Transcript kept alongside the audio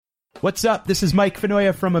What's up? This is Mike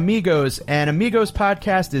Fenoya from Amigos, and Amigos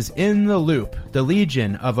Podcast is In the Loop, the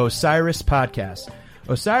legion of Osiris podcasts.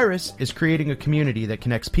 Osiris is creating a community that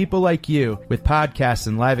connects people like you with podcasts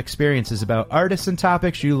and live experiences about artists and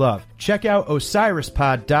topics you love. Check out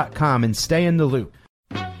osirispod.com and stay in the loop.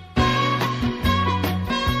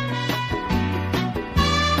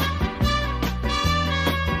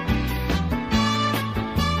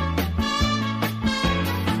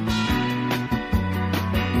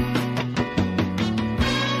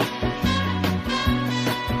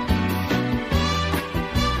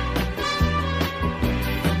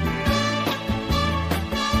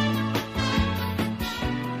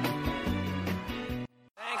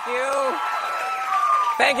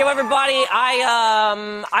 Thank you, everybody.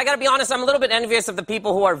 I got to be honest, I'm a little bit envious of the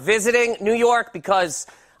people who are visiting New York because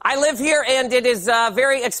I live here and it is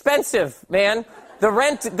very expensive, man. The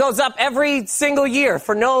rent goes up every single year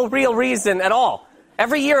for no real reason at all.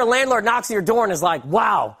 Every year a landlord knocks at your door and is like,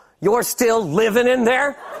 wow, you're still living in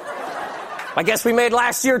there? I guess we made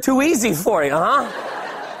last year too easy for you, huh?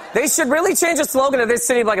 They should really change the slogan of this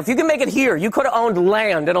city. Like, if you can make it here, you could have owned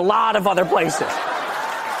land in a lot of other places.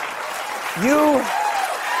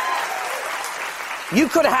 You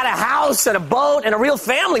could have had a house and a boat and a real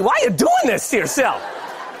family. Why are you doing this to yourself?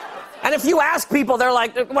 And if you ask people, they're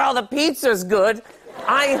like, well, the pizza's good.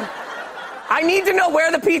 I need to know where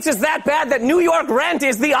the pizza's that bad that New York rent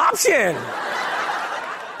is the option.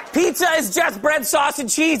 Pizza is just bread, sauce, and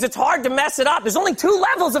cheese. It's hard to mess it up. There's only 2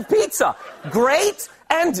 levels of pizza. Great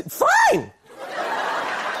and fine.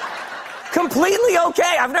 Completely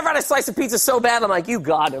okay. I've never had a slice of pizza so bad, I'm like, you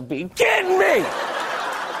gotta be kidding me.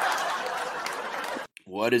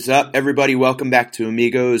 What is up, everybody? Welcome back to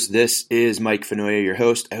Amigos. This is Mike Fenoya, your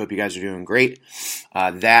host. I hope you guys are doing great.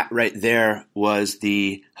 That right there was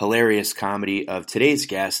the hilarious comedy of today's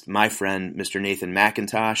guest, my friend, Mr. Nathan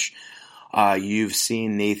McIntosh. You've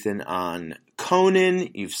seen Nathan on Conan.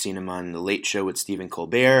 You've seen him on The Late Show with Stephen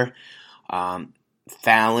Colbert.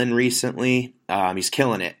 Fallon recently. He's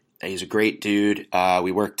killing it. He's a great dude.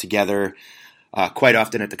 We work together quite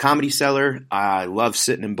often at the Comedy Cellar. I love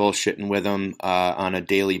sitting and bullshitting with him on a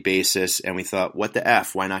daily basis, and we thought, what the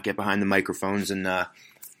F? Why not get behind the microphones and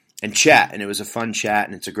chat? And it was a fun chat,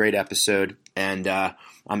 and it's a great episode, and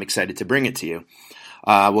I'm excited to bring it to you.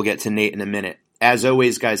 We'll get to Nate in a minute. As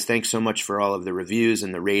always, guys, thanks so much for all of the reviews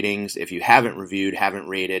and the ratings. If you haven't reviewed, haven't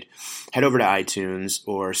rated, head over to iTunes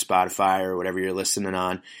or Spotify or whatever you're listening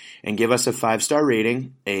on and give us a 5-star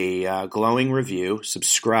rating, a glowing review,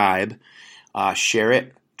 subscribe, share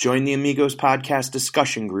it, join the Amigos Podcast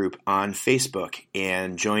discussion group on Facebook,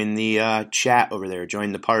 and join the chat over there,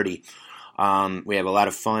 join the party. We have a lot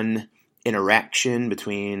of fun interaction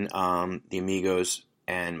between the Amigos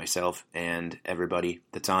and myself and everybody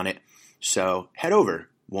that's on it. So head over,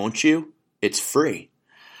 won't you? It's free.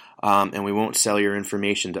 And we won't sell your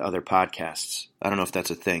information to other podcasts. I don't know if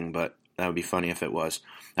that's a thing, but that would be funny if it was.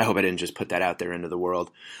 I hope I didn't just put that out there into the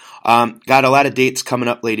world. Got a lot of dates coming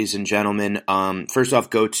up, ladies and gentlemen. First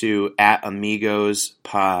off, go to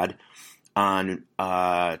 @AmigosPod on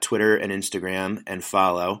Twitter and Instagram and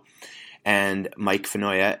follow. And Mike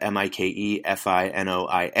Fenoya,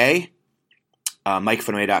 MikeFinoia,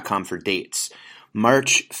 MikeFenoya.com for dates.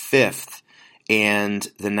 March 5th and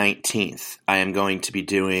the 19th, I am going to be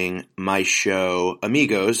doing my show,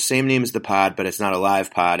 Amigos, same name as the pod, but it's not a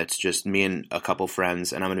live pod. It's just me and a couple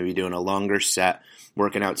friends, and I'm going to be doing a longer set,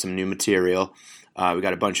 working out some new material. We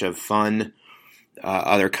got a bunch of fun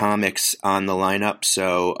other comics on the lineup,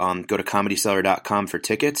 so go to ComedyCellar.com for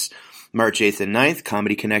tickets. March 8th and 9th,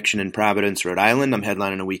 Comedy Connection in Providence, Rhode Island. I'm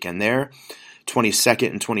headlining a weekend there.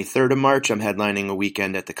 22nd and 23rd of March, I'm headlining a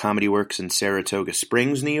weekend at the Comedy Works in Saratoga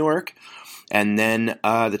Springs, New York. And then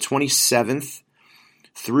the 27th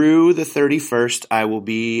through the 31st, I will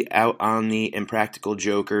be out on the Impractical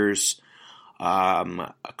Jokers,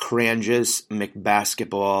 Cranges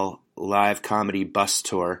McBasketball live comedy bus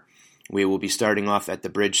tour. We will be starting off at the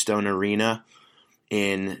Bridgestone Arena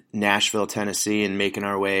in Nashville, Tennessee, and making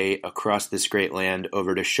our way across this great land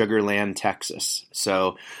over to Sugar Land, Texas.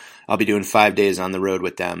 So I'll be doing 5 days on the road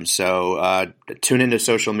with them. So tune into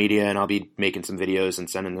social media, and I'll be making some videos and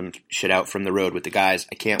sending them shit out from the road with the guys.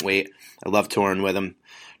 I can't wait. I love touring with them.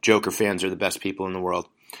 Joker fans are the best people in the world.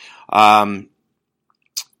 I'm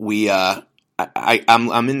in the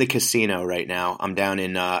casino right now. I'm down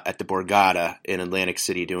in at the Borgata in Atlantic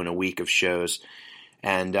City doing a week of shows.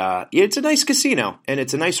 And it's a nice casino, and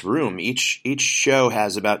it's a nice room. Each show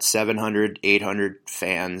has about 700, 800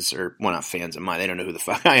 fans, or, well, not fans of mine. They don't know who the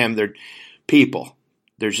fuck I am. They're people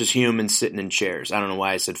There's just humans sitting in chairs. I don't know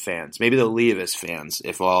why I said fans. Maybe they'll leave as fans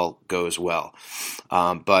if all goes well.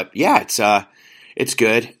 But yeah, it's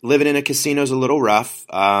good. Living in a casino is a little rough.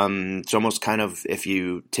 It's almost kind of, if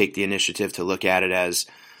you take the initiative to look at it as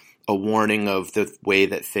a warning of the way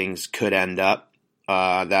that things could end up,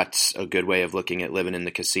 that's a good way of looking at living in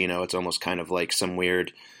the casino. It's almost kind of like some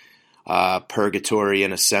weird purgatory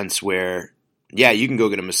in a sense where, yeah, you can go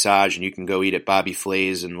get a massage and you can go eat at Bobby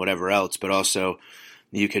Flay's and whatever else, but also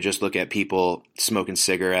you could just look at people smoking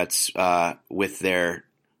cigarettes with their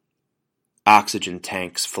oxygen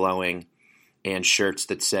tanks flowing and shirts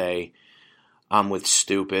that say, "I'm with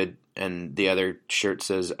stupid," and the other shirt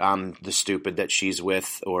says, "I'm the stupid that she's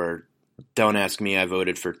with," or "Don't ask me, I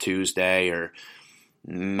voted for Tuesday," or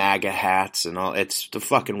MAGA hats and all. It's a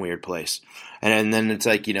fucking weird place. And then it's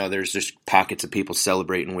like, there's just pockets of people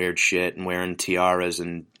celebrating weird shit and wearing tiaras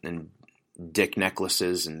and dick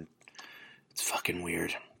necklaces, and it's fucking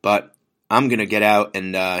weird. But I'm going to get out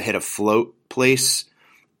and hit a float place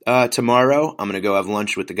tomorrow. I'm going to go have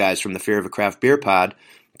lunch with the guys from the Fear of a Craft Beer Pod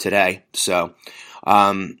today. So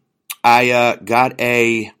I got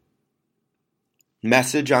a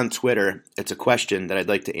message on Twitter. It's a question that I'd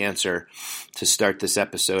like to answer to start this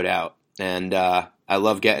episode out. And I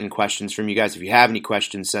love getting questions from you guys. If you have any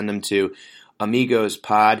questions, send them to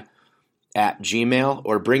amigospod@gmail.com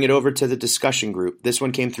or bring it over to the discussion group. This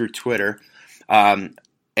one came through Twitter. A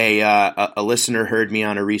listener heard me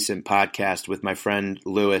on a recent podcast with my friend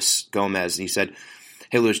Luis Gomez. He said,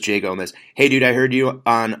 "Hey, Luis J. Gomez. Hey, dude, I heard you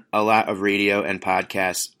on a lot of radio and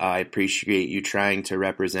podcasts. I appreciate you trying to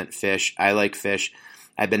represent Phish. I like Phish.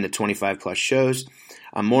 I've been to 25 plus shows.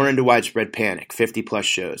 I'm more into Widespread Panic, 50 plus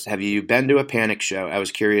shows. Have you been to a Panic show? I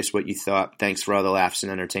was curious what you thought. Thanks for all the laughs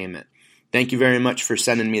and entertainment." Thank you very much for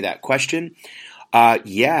sending me that question.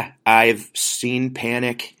 Yeah, I've seen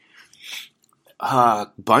Panic a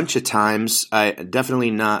bunch of times. I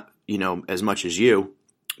definitely not, as much as you,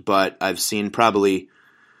 but I've seen probably,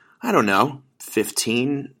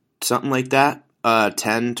 15, something like that.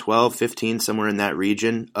 10, 12, 15, somewhere in that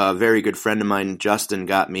region. A very good friend of mine, Justin,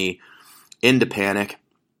 got me into Panic,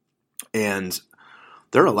 and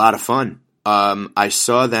they're a lot of fun. I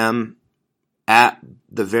saw them at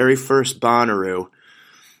the very first Bonnaroo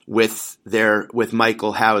with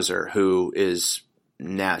Michael Hauser, who is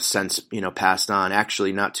now since passed on.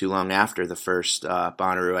 Actually, not too long after the first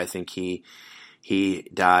Bonnaroo, I think he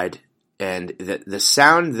died, and the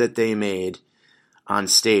sound that they made on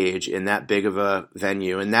stage in that big of a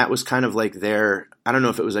venue, and that was kind of like I don't know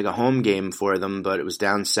if it was like a home game for them, but it was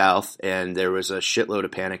down south, and there was a shitload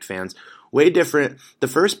of Panic fans. Way different. The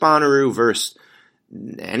first Bonnaroo versus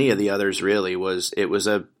any of the others really was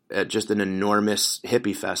just an enormous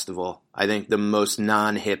hippie festival. I think the most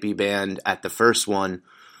non-hippie band at the first one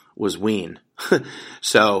was Ween.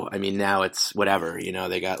 So, now it's whatever.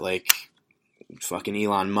 They got like fucking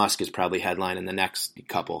Elon Musk is probably headlining the next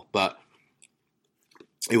couple. But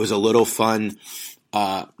it was a little fun,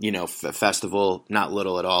 festival. Not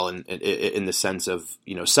little at all in the sense of,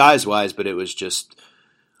 size-wise, but it was just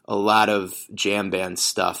a lot of jam band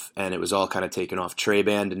stuff, and it was all kind of taken off. Trey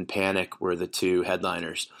Band and Panic were the two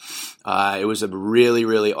headliners. It was a really,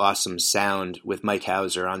 really awesome sound with Mike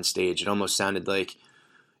Hauser on stage. It almost sounded like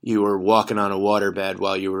you were walking on a waterbed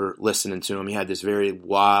while you were listening to him. He had this very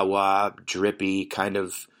wah-wah, drippy kind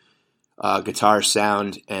of guitar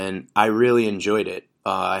sound, and I really enjoyed it.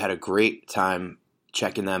 I had a great time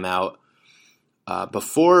checking them out.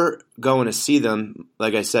 Before going to see them,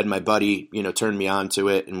 like I said, my buddy, turned me on to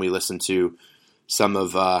it, and we listened to some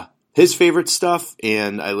of his favorite stuff,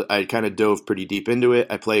 and I kind of dove pretty deep into it.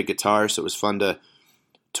 I play a guitar, so it was fun to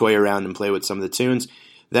toy around and play with some of the tunes.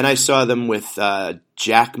 Then I saw them with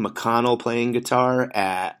Jack McConnell playing guitar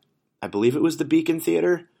at, I believe it was the Beacon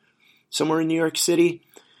Theater, somewhere in New York City.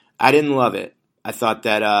 I didn't love it. I thought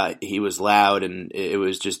that he was loud, and it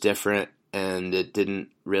was just different, and it didn't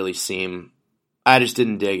really seem... I just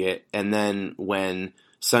didn't dig it. And then when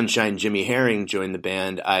Sunshine Jimmy Herring joined the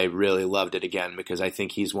band, I really loved it again, because I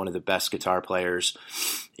think he's one of the best guitar players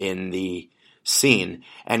in the scene.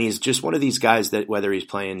 And he's just one of these guys that, whether he's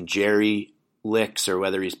playing Jerry licks or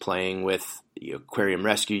whether he's playing with the Aquarium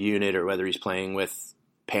Rescue Unit or whether he's playing with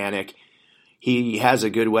Panic, he has a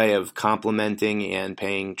good way of complimenting and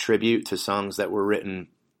paying tribute to songs that were written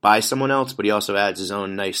by someone else, but he also adds his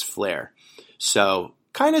own nice flair. So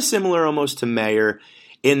kind of similar almost to Mayer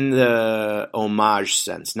in the homage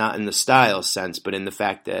sense, not in the style sense, but in the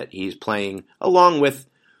fact that he's playing along with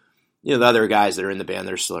the other guys that are in the band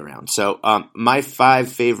that are still around. So my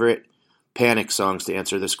 5 favorite Panic songs to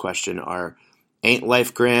answer this question are Ain't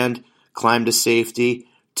Life Grand, Climb to Safety,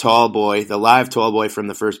 Tallboy, the live Tallboy from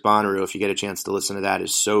the first Bonnaroo, if you get a chance to listen to that,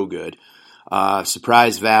 is so good.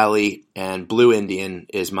 Surprise Valley and Blue Indian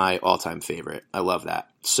is my all-time favorite. I love that.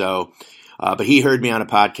 So, but he heard me on a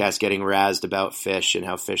podcast getting razzed about Phish and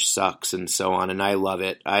how Phish sucks and so on, and I love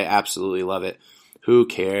it. I absolutely love it. Who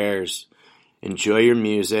cares? Enjoy your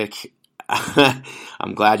music.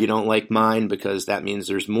 I'm glad you don't like mine because that means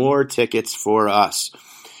there's more tickets for us.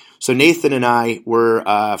 So Nathan and I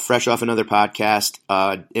were fresh off another podcast.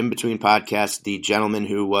 In between podcasts, the gentleman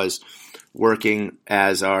who was working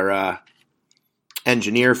as our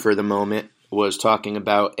engineer for the moment was talking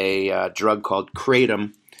about a drug called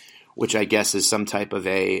Kratom, which I guess is some type of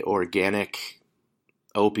a organic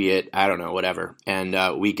opiate, I don't know, whatever.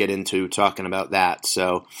 And we get into talking about that.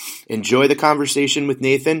 So enjoy the conversation with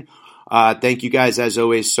Nathan. Thank you guys, as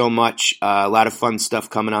always, so much. A lot of fun stuff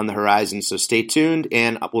coming on the horizon, so stay tuned,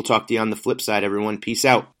 and we'll talk to you on the flip side, everyone. Peace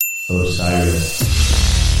out. Osiris.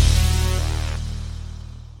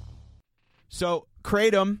 So,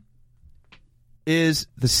 Kratom is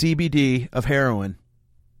the CBD of heroin.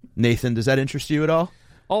 Nathan, does that interest you at all?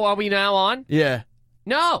 Oh, are we now on? Yeah.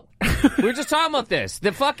 No. We were just talking about this.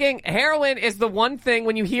 The fucking heroin is the one thing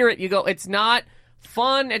when you hear it, you go, it's not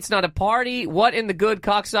fun. It's not a party. What in the good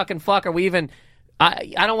cocksucking fuck are we even...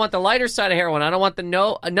 I don't want the lighter side of heroin. I don't want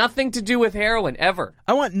nothing to do with heroin, ever.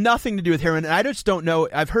 I want nothing to do with heroin, and I just don't know.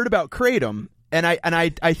 I've heard about Kratom, and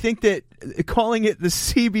I think that calling it the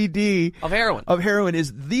CBD of heroin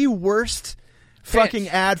is the worst fucking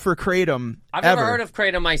ad for Kratom I've ever. Never heard of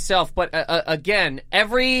Kratom myself, but again,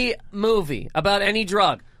 every movie about any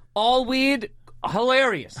drug, all weed,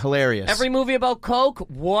 hilarious. Every movie about coke,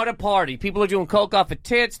 what a party. People are doing coke off of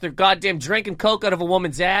tits. They're goddamn drinking coke out of a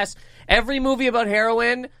woman's ass. Every movie about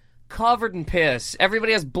heroin, covered in piss.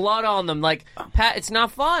 Everybody has blood on them. Like, it's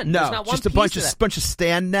not fun. No, there's not just one a bunch of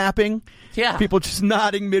stand napping. Yeah. People just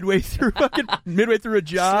nodding midway through a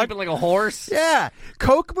jog. Sleeping like a horse. Yeah.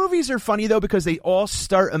 Coke movies are funny, though, because they all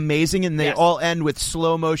start amazing and they all end with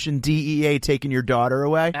slow motion DEA taking your daughter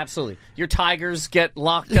away. Absolutely. Your tigers get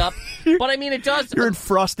locked up. But, I mean, it does. You're in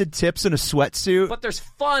frosted tips and a sweatsuit. But there's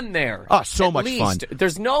fun there. Oh, so much least. fun.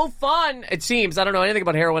 There's no fun, it seems. I don't know anything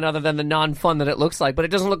about heroin other than the non-fun that it looks like. But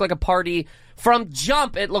it doesn't look like a party. From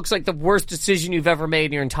jump, it looks like the worst decision you've ever made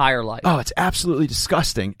in your entire life. Oh, it's absolutely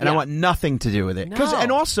disgusting. And I want nothing to do with it. No.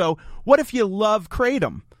 And also, what if you love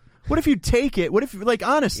Kratom? What if you take it? What if, like,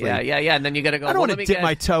 honestly? Yeah. And then you got to go, I don't want to dip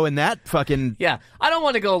my toe in that fucking... Yeah. I don't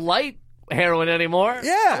want to go light heroin anymore.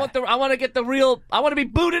 Yeah. I want to get the real... I want to be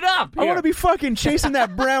booted up here. I want to be fucking chasing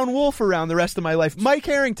that brown wolf around the rest of my life. Mike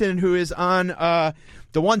Harrington, who is on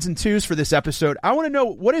the ones and twos for this episode, I want to know,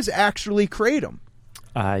 what is actually Kratom?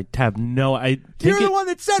 I have no... You're the one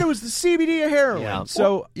that said it was the CBD of heroin. Yeah.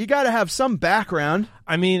 So you got to have some background.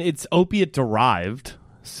 I mean, it's opiate derived,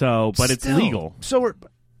 but it's legal. So we're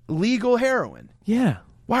legal heroin. Yeah.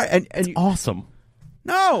 Why? And it's awesome.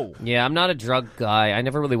 No. Yeah, I'm not a drug guy. I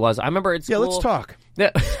never really was. I remember at school... Yeah, let's talk.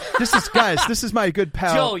 This is my good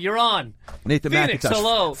pal. Joe, you're on. Nathan Phoenix, McIntosh.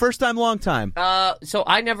 hello. First time, long time. So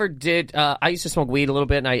I never did. I used to smoke weed a little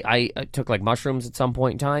bit, and I took like mushrooms at some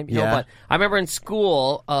point in time. You know, but I remember in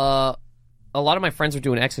school, a lot of my friends were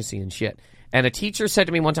doing ecstasy and shit. And a teacher said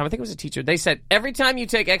to me one time, I think it was a teacher, they said, every time you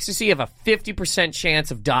take ecstasy, you have a 50% chance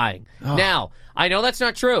of dying. Oh. Now, I know that's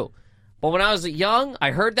not true. But when I was young,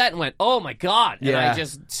 I heard that and went, oh my God. And I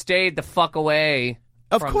just stayed the fuck away.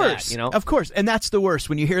 Of course, that, you know? Of course, and that's the worst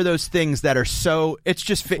when you hear those things that are so. It's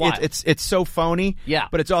just it's so phony. Yeah,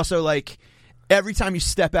 but it's also like every time you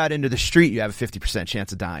step out into the street, you have a 50%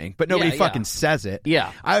 chance of dying, but nobody fucking says it.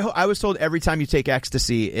 Yeah, I was told every time you take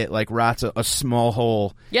ecstasy, it like rots a small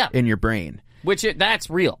hole. In your brain, that's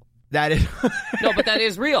real. That is no, but that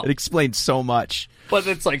is real. It explains so much. But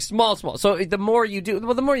it's like small. So the more you do,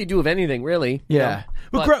 the more you do of anything, really. Yeah.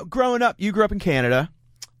 You know? But growing up, you grew up in Canada.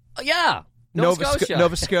 Yeah.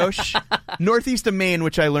 Nova Scotia. Northeast of Maine,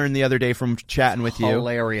 which I learned the other day from chatting with you.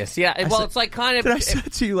 Hilarious. Yeah. It's like kind of... I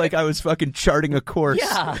said to you like I was fucking charting a course.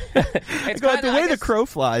 Yeah. It's the way the crow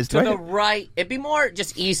flies. To the right. It'd be more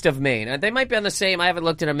just east of Maine. They might be on the same... I haven't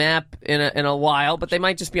looked at a map in a while, but they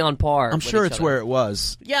might just be on par. I'm sure it's where it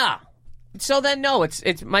was. Yeah. So then, no,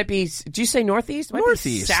 it might be... Did you say northeast? It might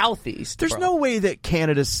northeast. Be southeast. There's no way that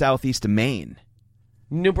Canada's southeast of Maine.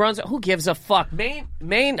 New Brunswick? Who gives a fuck? Maine,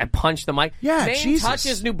 I punched the mic. Yeah, Maine Jesus.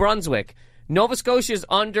 touches New Brunswick. Nova Scotia is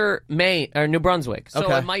under Maine, or New Brunswick.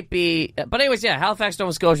 So it might be... But anyways, yeah, Halifax,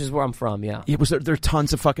 Nova Scotia is where I'm from, yeah. Was there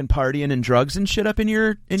tons of fucking partying and drugs and shit up in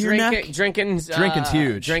your neck? Drinking's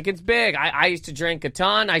huge. Drinking's big. I used to drink a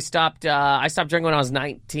ton. I stopped drinking when I was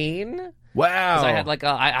 19. Wow. Because I had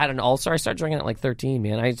I had an ulcer. I started drinking at like 13,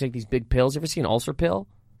 man. I had to take these big pills. You ever see an ulcer pill?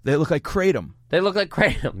 They look like kratom. They look like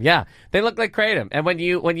kratom. Yeah, they look like kratom. And when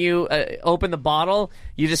you open the bottle,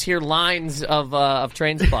 you just hear lines of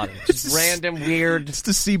Train Spotting. Just random weird. It's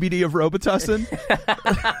the CBD of Robitussin.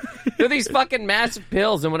 They're these fucking massive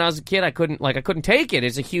pills. And when I was a kid, I couldn't take it.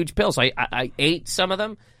 It's a huge pill. So I ate some of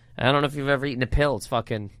them. I don't know if you've ever eaten a pill. It's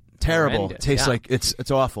fucking terrible. horrendous. It tastes like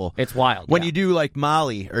it's awful. It's wild. When you do like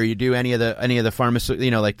Molly or you do any of the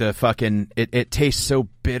pharmaceutical, like the fucking, it tastes so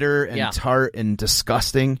bitter and tart and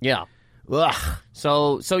disgusting. Yeah. Ugh.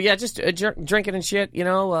 So yeah, just drinking and shit,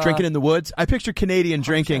 drinking in the woods. I picture Canadian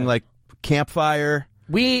drinking like campfire.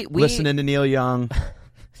 We listening to Neil Young.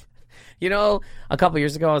 A couple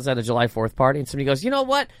years ago, I was at a July 4th party, and somebody goes, "You know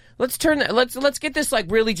what? Let's get this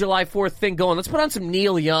like really July 4th thing going. Let's put on some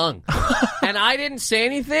Neil Young." And I didn't say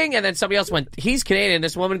anything, and then somebody else went, "He's Canadian."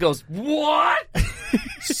 This woman goes, "What?"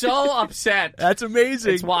 So upset. That's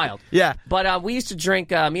amazing. It's wild. Yeah. But we used to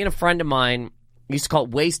drink. Me and a friend of mine used to call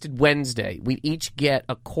it Wasted Wednesday. We'd each get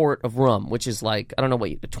a quart of rum, which is like a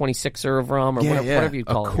 26er of rum or whatever you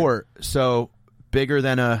call it. A quart. So bigger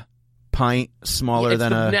than a pint, smaller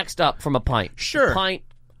than a... next up from a pint. Sure. A pint,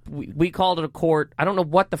 we called it a quart. I don't know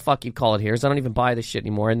what the fuck you'd call it here, so I don't even buy this shit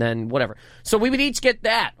anymore, and then whatever. So we would each get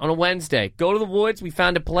that on a Wednesday. Go to the woods. We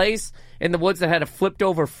found a place in the woods that had a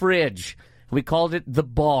flipped-over fridge. We called it the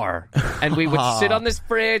bar. And we would sit on this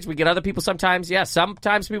fridge. We get other people sometimes. Yeah,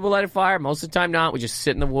 sometimes people light a fire. Most of the time not. We just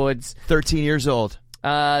sit in the woods. 13 years old.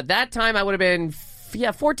 That time I would have been,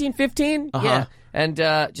 14, 15. Yeah. And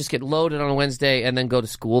just get loaded on a Wednesday and then go to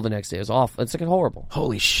school the next day. It was awful. It's like horrible.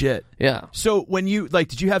 Holy shit. Yeah. So when you,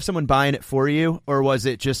 did you have someone buying it for you? Or was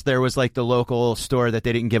it just there was like the local store that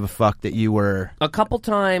they didn't give a fuck that you were... A couple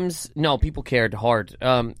times, no, people cared hard.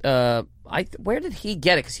 Where did he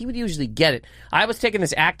get it? Because he would usually get it. I was taking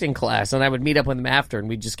this acting class, and I would meet up with him after, and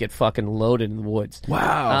we'd just get fucking loaded in the woods.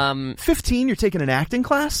 Wow. 15, you're taking an acting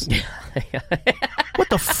class? What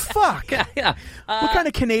the fuck? Yeah. What kind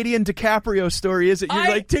of Canadian DiCaprio story is it?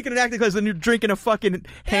 You're taking an acting class, and you're drinking a fucking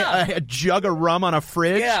a jug of rum on a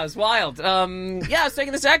fridge? Yeah, it was wild. I was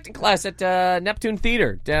taking this acting class at Neptune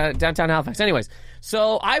Theater, downtown Halifax. Anyways,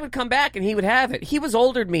 so I would come back, and he would have it. He was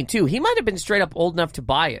older than me, too. He might have been straight up old enough to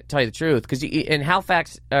buy it, tell you the truth, because in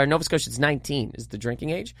Halifax, Nova Scotia, it's 19 is the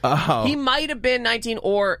drinking age. Oh. He might have been 19,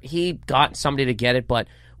 or he got somebody to get it, but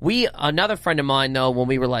another friend of mine, though, when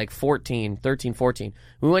we were like 13, 14,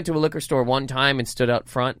 we went to a liquor store one time and stood out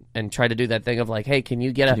front and tried to do that thing of like, hey, can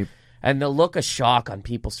you get and the look of shock on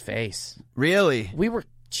people's face. Really? We were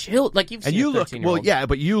chilled. Like you've seen you a 13-year-old. Well, yeah,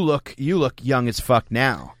 but you look young as fuck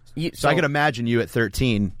now. So I could imagine you at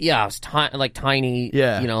 13. Yeah, I was tiny.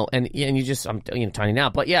 Yeah. And you just I'm tiny now,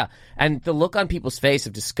 but yeah. And the look on people's face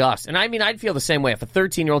of disgust. And I mean, I'd feel the same way if a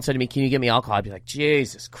 13-year-old said to me, "Can you get me alcohol?" I'd be like,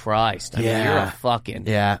 Jesus Christ! I mean, you're a fucking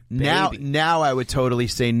baby. Now I would totally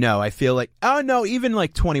say no. I feel like even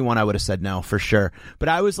like 21, I would have said no for sure. But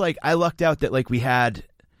I was like, I lucked out that like we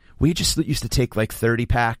just used to take like 30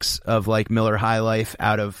 packs of like Miller High Life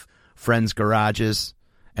out of friends' garages.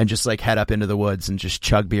 And just like head up into the woods and just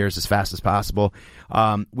chug beers as fast as possible.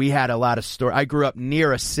 We had a lot of I grew up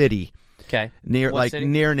near a city. Okay. Near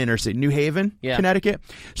an inner city, New Haven, Connecticut.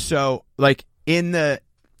 So like in the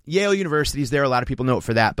Yale University's there, a lot of people know it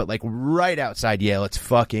for that, but like right outside Yale, it's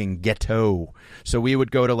fucking ghetto. So we would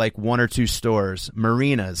go to like one or two stores.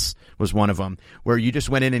 Marina's was one of them, where you just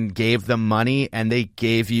went in and gave them money, and they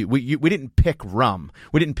gave you. We didn't pick rum,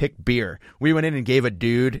 we didn't pick beer. We went in and gave a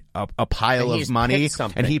dude a pile of money,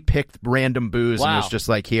 and he picked random booze and was just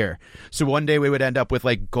like, here. So one day we would end up with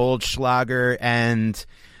like Goldschlager and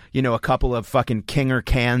a couple of fucking Kinger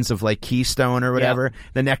cans of like Keystone or whatever. Yeah.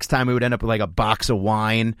 The next time we would end up with like a box of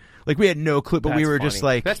wine. Like we had no clue, but we were just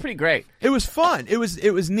like, that's pretty great. It was fun. It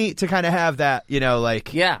was neat to kind of have that,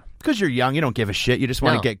 because you're young, you don't give a shit. You just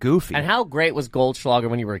want to get goofy. And how great was Goldschlager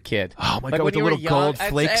when you were a kid? Oh my God, with the little gold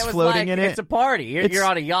flakes floating in it. It's a party. You're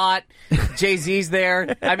on a yacht. Jay-Z's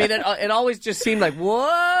there. I mean, it always just seemed like,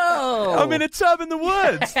 whoa. I'm in a tub in the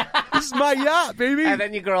woods. This is my yacht, baby. And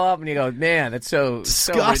then you grow up and you go, man, that's so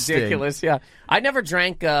ridiculous. Yeah. I never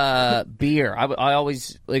drank beer. I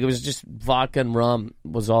always, like, it was just vodka and rum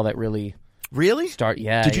was all that really. Really?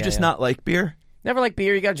 Yeah. Did you just not like beer? Never liked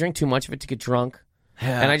beer. You got to drink too much of it to get drunk.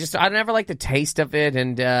 Yeah. And I never liked the taste of it,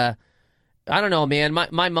 and I don't know, man.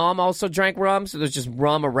 My mom also drank rum, so there's just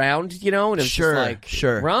rum around, and it was just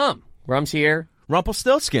like, rum. Rum's here.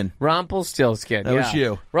 Rumpelstiltskin. That was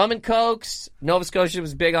you. Rum and Cokes. Nova Scotia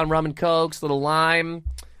was big on rum and Cokes, little lime,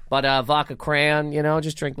 but vodka cran,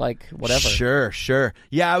 just drink like whatever. Sure.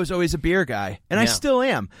 Yeah, I was always a beer guy, and I still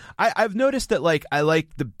am. I've noticed that like I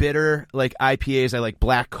like the bitter like IPAs. I like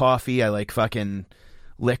black coffee. I like fucking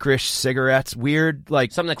licorice cigarettes, weird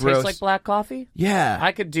like Something that gross. tastes like black coffee? Yeah,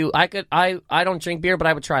 I don't drink beer, but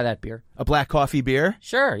I would try that beer. a black coffee beer.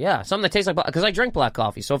 Sure, yeah. Something that tastes like black, because I drink black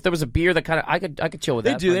coffee. So if there was a beer that kind of, I could chill with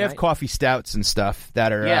They that. do. They have coffee stouts and stuff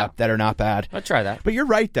that are not bad. I'd try that. But you're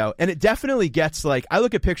right though, and it definitely gets like I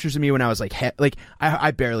look at pictures of me when I was like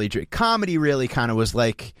I barely drink. Comedy really kind of was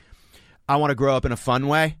like I want to grow up in a fun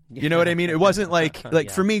way. You know what I mean? It wasn't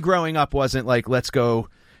like for me growing up wasn't like let's go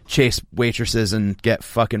chase waitresses and get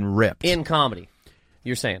fucking ripped. In comedy,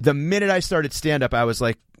 you're saying. The minute I started stand up, I was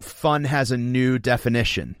like, fun has a new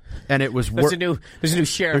definition, and it was There's a new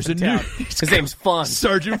sheriff in town. His name's Fun.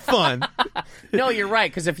 Sergeant Fun. No, you're right.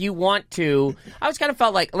 Because if you want to, I always kind of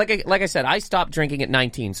felt like I said, I stopped drinking at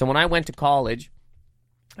 19. So when I went to college,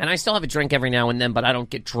 and I still have a drink every now and then, but I don't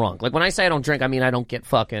get drunk. Like when I say I don't drink, I mean I don't get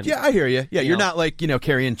fucking. Yeah, I hear you. Yeah, you're not like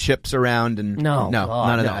carrying chips around and no,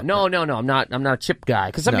 none of that. No, I'm not a chip guy.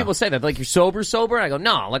 Because some people say that, like you're sober, and I go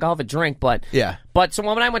no, like I'll have a drink, but yeah. But so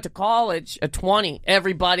when I went to college at 20,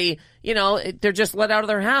 everybody, they're just let out of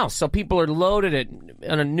their house, so people are loaded at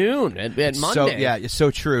noon at Monday. So yeah, it's so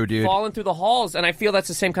true, dude. Falling through the halls, and I feel that's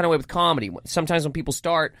the same kind of way with comedy. Sometimes when people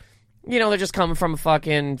start. They're just coming from a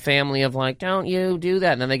fucking family of like, don't you do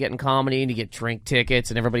that? And then they get in comedy and you get drink tickets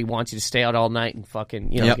and everybody wants you to stay out all night and fucking,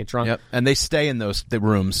 get drunk. Yep. And they stay in the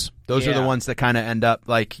rooms. Those are the ones that kind of end up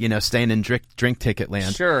like, staying in drink ticket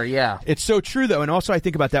land. Sure, yeah. It's so true though. And also I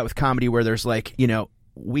think about that with comedy where there's like,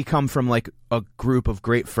 we come from like a group of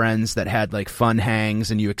great friends that had like fun hangs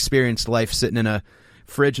and you experienced life sitting in a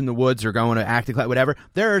fridge in the woods or going to acting class, whatever.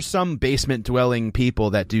 There are some basement dwelling people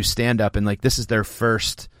that do stand up and like this is their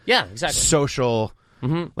first social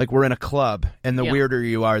like we're in a club and the weirder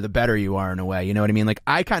you are the better you are in a way, you know what I mean? Like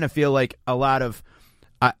I kind of feel like a lot of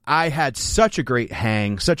I had such a great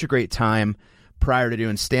time prior to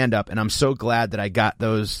doing stand up and I'm so glad that I got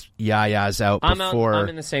those yayas out before. I'm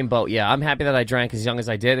in the same boat. Yeah, I'm happy that I drank as young as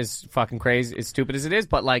I did, as fucking crazy, as stupid as it is,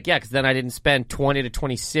 but like because then I didn't spend 20 to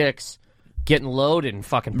 26 getting loaded and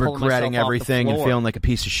fucking pulling regretting myself everything off the floor. and feeling like a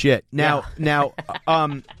piece of shit. Now,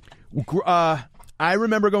 I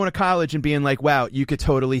remember going to college and being like, wow, you could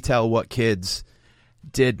totally tell what kids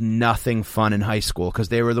did nothing fun in high school because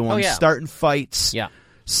they were the ones starting fights,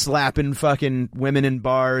 slapping fucking women in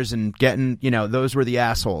bars and getting, those were the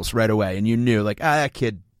assholes right away. And you knew like, that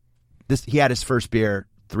kid, he had his first beer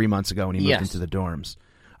 3 months ago when he moved into the dorms.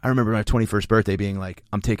 I remember my 21st birthday being like,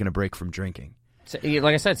 I'm taking a break from drinking.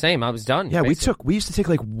 Like I said, same. I was done. Yeah, we used to take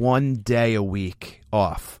like 1 day a week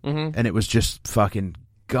off, and it was just fucking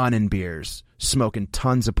gunning beers, smoking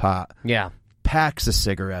tons of pot, packs of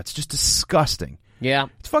cigarettes, just disgusting. Yeah,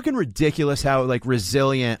 it's fucking ridiculous how like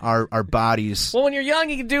resilient our bodies. Well, when you're young,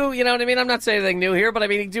 you can do, you know what I mean. I'm not saying anything new here, but I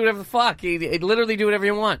mean, you can do whatever the fuck. You literally do whatever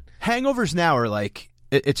you want. Hangovers now are like.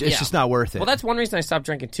 It's just not worth it. Well, that's one reason I stopped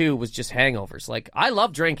drinking, too, was just hangovers. Like, I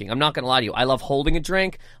love drinking. I'm not going to lie to you. I love holding a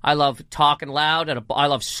drink. I love talking loud. I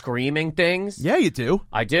love screaming things. Yeah, you do.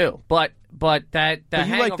 I do. But that but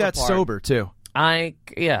you like that part, sober, too. Yeah.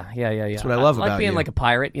 That's what I love about you. Like being like a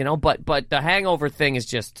pirate, But the hangover thing is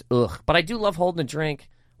just, ugh. But I do love holding a drink.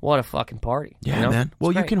 What a fucking party. Yeah, man.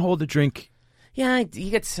 Well, you can hold a drink. Yeah,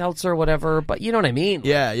 you get seltzer or whatever, but you know what I mean.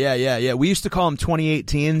 Yeah. We used to call them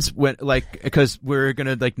 2018s when, like, because we were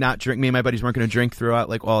gonna like not drink. Me and my buddies weren't gonna drink throughout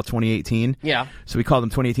like all 2018. Yeah. So we called them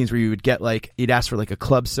 2018s, where you would get like you'd ask for like a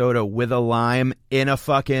club soda with a lime in a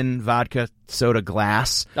fucking vodka soda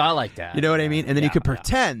glass. I like that. You know what I mean? And then you could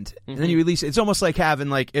pretend, and then you release. It's almost like having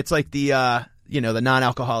like it's like the the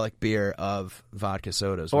non-alcoholic beer of vodka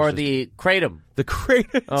sodas. Or the Kratom. The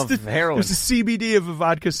Kratom. Of heroin. It was the CBD of a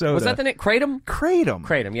vodka soda. Was that the name? Kratom?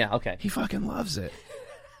 Kratom, yeah, okay. He fucking loves it.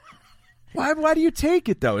 Why do you take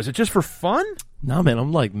it, though? Is it just for fun? No, man,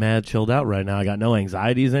 I'm like mad chilled out right now. I got no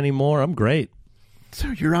anxieties anymore. I'm great. So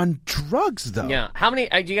you're on drugs, though. Yeah. How many,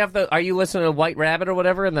 do you have are you listening to White Rabbit or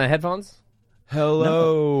whatever in the headphones?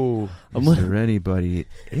 Hello. No. Is there anybody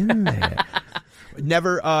in there?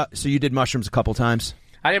 Never. So you did mushrooms a couple times?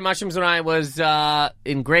 I did mushrooms when I was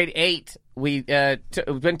in grade 8. We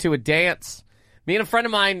went to a dance. Me and a friend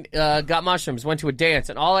of mine got mushrooms, went to a dance,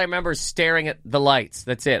 and all I remember is staring at the lights.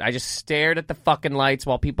 That's it. I just stared at the fucking lights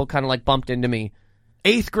while people kind of like bumped into me.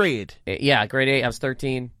 8th grade? Yeah, grade 8. I was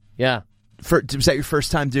 13. Yeah. Was that your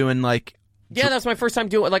first time doing like... Yeah, that's my first time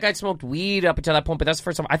doing it. Like, I'd smoked weed up until that point, but that's the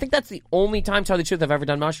first time. I think that's the only time, to tell the truth, I've ever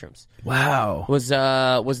done mushrooms. Wow. Was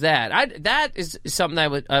that. That is something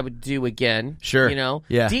I would do again. Sure.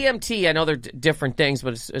 Yeah. DMT, I know they're different things,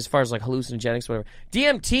 but as far as like hallucinogenics, whatever.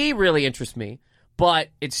 DMT really interests me, but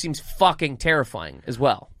it seems fucking terrifying as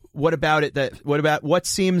well. What about it? What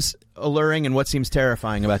seems alluring and what seems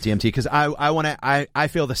terrifying about DMT? Because I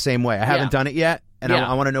feel the same way. I haven't done it yet. and Yeah.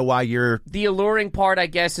 I want to know why you're. The alluring part, I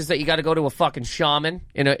guess, is that you got to go to a fucking shaman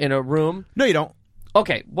in a room. No, you don't.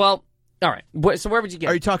 Okay, well, all right. So where would you get?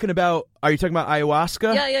 Are you talking about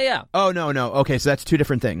ayahuasca? Yeah. Oh no. Okay, so that's two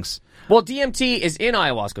different things. Well, DMT is in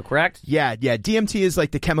ayahuasca, correct? Yeah. DMT is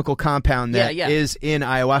like the chemical compound that is in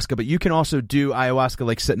ayahuasca, but you can also do ayahuasca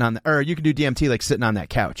like sitting on or you can do DMT like sitting on that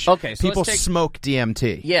couch. Okay, so people let's take- smoke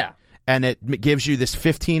DMT. Yeah. And it gives you this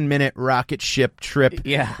 15-minute rocket ship trip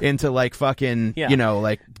into like fucking,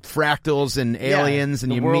 like fractals and aliens,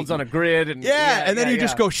 and the you world's meet on a grid, and and then you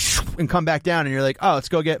just go and come back down, and you're like, oh, let's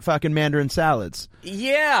go get fucking Mandarin salads.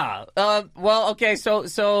 Yeah. Well, okay.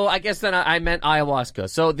 So I guess then I meant ayahuasca.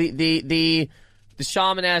 So the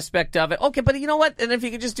shaman aspect of it. Okay, but you know what? And if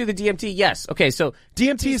you could just do the DMT, yes. Okay, so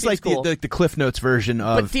DMT is like cool. the Cliff Notes version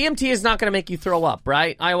of. But DMT is not going to make you throw up,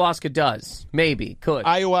 right? Ayahuasca does. Maybe. Could.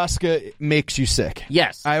 Ayahuasca makes you sick.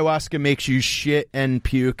 Yes. Ayahuasca makes you shit and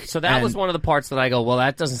puke. So that was one of the parts that I go, well,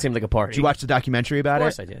 that doesn't seem like a party. Did you watch the documentary about it?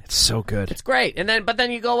 Of course I did. It's so good. It's great. But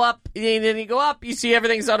then you go up, you see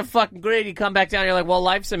everything's out of fucking grid, you come back down, you're like, well,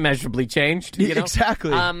 life's immeasurably changed. You know?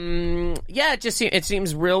 Exactly. Yeah, it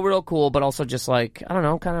seems real cool, but also just like, I don't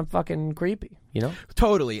know, kind of fucking creepy, you know?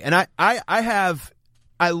 Totally. And I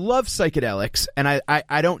love psychedelics, and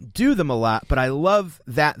I don't do them a lot, but I love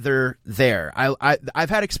that they're there. I've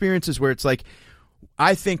had experiences where it's like,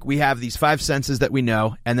 I think we have these five senses that we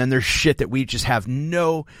know, and then there's shit that we just have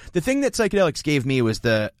no. The thing that psychedelics gave me was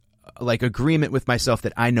the like agreement with myself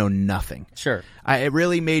that I know nothing. Sure. It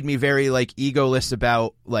really made me very like egoless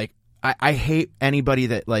about like I hate anybody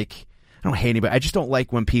that like. I don't hate anybody. I just don't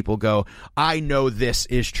like when people go, I know this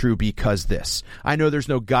is true because this. I know there's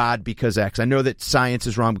no God because X. I know that science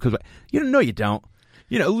is wrong because... No, you don't.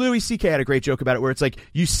 Louis C.K. had a great joke about it where it's like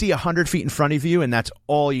you see 100 feet in front of you and that's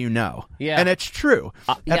all you know. Yeah. And it's true.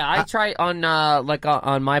 I try on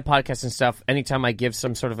on my podcast and stuff, anytime I give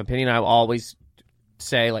some sort of opinion, I always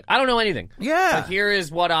say, like, I don't know anything. Yeah. Like,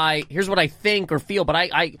 here's what I think or feel,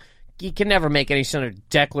 but you can never make any sort of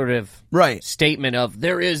declarative statement of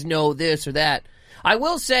there is no this or that. I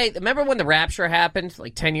will say, remember when the rapture happened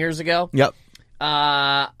like 10 years ago? Yep.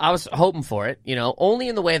 I was hoping for it, only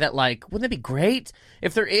in the way that, like, wouldn't it be great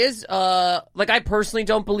if there is, like, I personally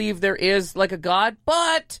don't believe there is, like, a God,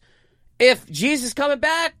 but if Jesus coming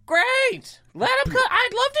back, great. Let him come. I'd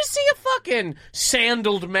love to see a fucking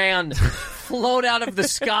sandaled man float out of the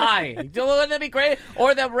sky. Wouldn't that be great?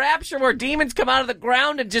 Or the rapture where demons come out of the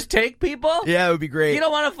ground and just take people? Yeah, it would be great. You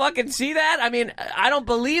don't want to fucking see that? I mean, I don't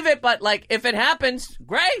believe it, but, like, if it happens,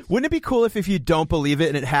 great. Wouldn't it be cool if you don't believe it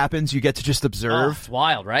and it happens, you get to just observe? Oh, it's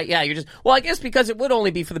wild, right? Yeah, you're just... Well, I guess because it would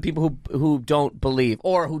only be for the people who don't believe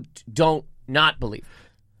or who don't not believe.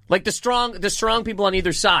 Like the strong people on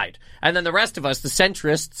either side. And then the rest of us, the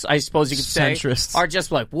centrists, I suppose you could say, are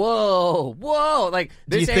just like, whoa. Like,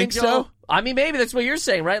 this Do you think angel, so? I mean, maybe that's what you're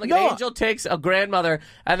saying, right? Like, an angel takes a grandmother,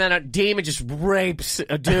 and then a demon just rapes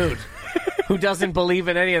a dude who doesn't believe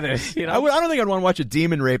in any of this, I don't think I'd want to watch a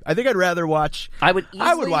demon rape. I think I'd rather watch... I would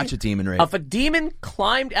watch a demon rape. If a demon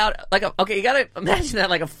climbed out... Okay, you gotta imagine that,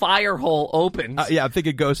 like, a fire hole opens. Yeah, I'm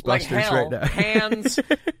thinking Ghostbusters like hell, right now. Hands,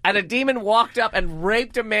 and a demon walked up and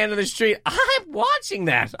raped a man in the street. I'm watching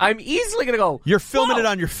that. I'm easily going to go... You're filming Whoa. it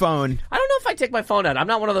on your phone. I don't know if I take my phone out. I'm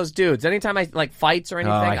not one of those dudes. Anytime I, like, fights or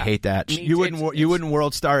anything... Oh, I hate that. You wouldn't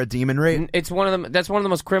world star a demon rape? It's one of them. That's one of the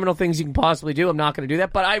most criminal things you can possibly do. I'm not going to do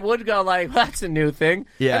that, but I would go like, that's a new thing.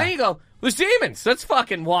 Yeah. And then you go, there's demons. That's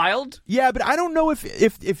fucking wild. Yeah, but I don't know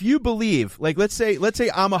if you believe, like, let's say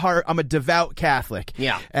I'm a devout Catholic.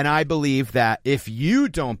 Yeah. And I believe that if you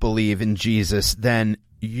don't believe in Jesus, then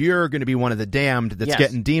you're going to be one of the damned that's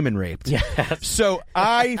getting demon raped. Yes. So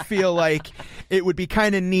I feel like it would be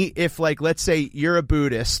kind of neat if, like, let's say you're a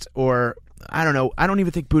Buddhist or... I don't know. I don't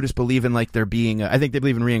even think Buddhists believe in like there being I think they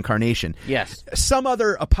believe in reincarnation. Yes. Some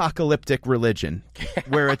other apocalyptic religion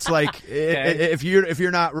where it's like if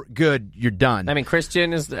you're not good, you're done. I mean,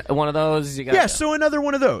 Christian is one of those. So another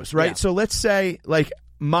one of those, right? Yeah. So let's say like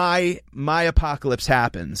my apocalypse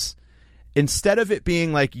happens. Instead of it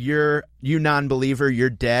being like you non-believer, you're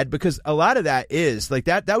dead, because a lot of that is like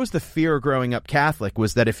that was the fear growing up Catholic,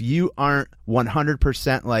 was that if you aren't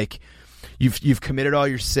 100% like you've committed all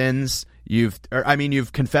your sins, you've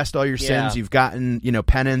confessed all your sins, you've gotten,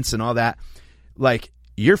 penance and all that, like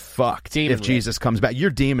you're fucked demon if raped. Jesus comes back.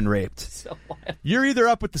 You're demon raped. So wild. You're either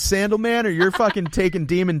up with the sandal man or you're fucking taking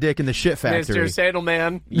demon dick in the shit factory. Mr. Sandal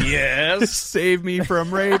Man. Yes. Save me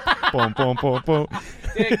from rape. Boom, boom, boom, boom.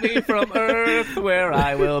 Take me from earth where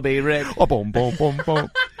I will be raped. Oh, boom, boom, boom, boom.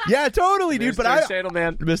 Yeah, totally, dude. Mr. Sandal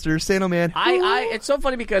Man. Mr. Sandal Man. It's so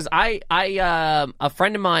funny because a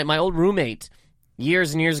friend of mine, my old roommate,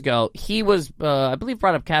 years and years ago. He was, I believe,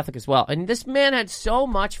 brought up Catholic as well. And this man had so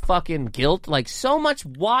much fucking guilt, like so much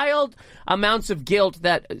wild amounts of guilt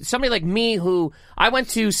that somebody like me who, I went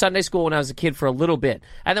to Sunday school when I was a kid for a little bit.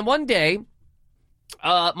 And then one day,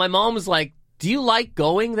 my mom was like, do you like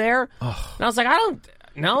going there? And I was like, I don't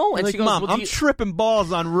know. And like, she goes, Mom, well, I'm tripping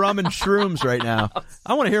balls on rum and shrooms right now.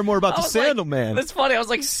 I want to hear more about the Sandal Man. That's funny. I was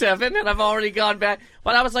like 7 and I've already gone back.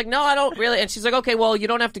 But I was like, no, I don't really. And she's like, okay, well, you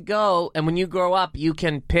don't have to go. And when you grow up, you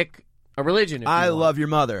can pick a religion. I love your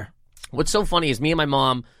mother. What's so funny is me and my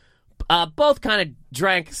mom both kind of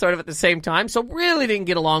drank sort of at the same time. So really didn't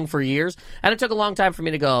get along for years. And it took a long time for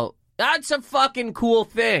me to go, that's a fucking cool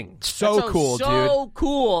thing. So cool, dude. So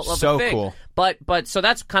cool of so a thing. Cool. But so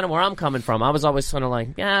that's kind of where I'm coming from. I was always sort of like,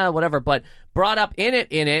 yeah, whatever. But brought up in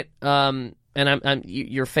it. And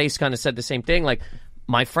your face kind of said the same thing. Like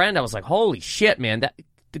my friend, I was like, holy shit, man,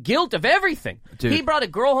 the guilt of everything. Dude. He brought a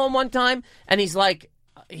girl home one time, and he's like,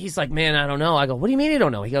 man, I don't know. I go, what do you mean you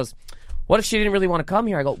don't know? He goes, what if she didn't really want to come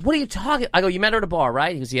here? I go, what are you talking? I go, you met her at a bar,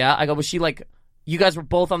 right? He goes, yeah. I go, was she like, you guys were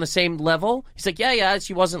both on the same level? He's like, yeah.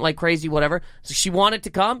 She wasn't like crazy, whatever. So she wanted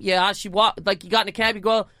to come? Yeah. She like, you got in a cab, you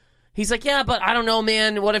go. He's like, yeah, but I don't know,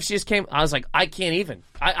 man. What if she just came? I was like, I can't even.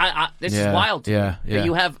 This is wild to me. That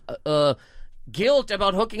you have guilt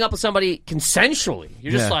about hooking up with somebody consensually.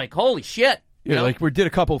 You're just like, holy shit. Yeah, like we did a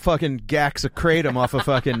couple fucking gacks of kratom off of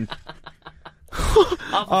fucking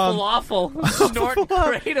falafel, snort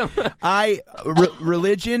kratom.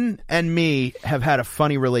 Religion and me have had a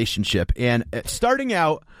funny relationship, and starting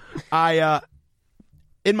out,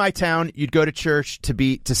 in my town, you'd go to church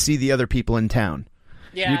to see the other people in town.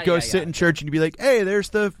 Yeah, you'd go sit in church and you'd be like, hey, there's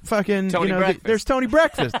the fucking there's Tony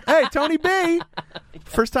Breakfast. Hey, Tony B.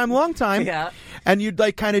 First time, long time. Yeah. And you'd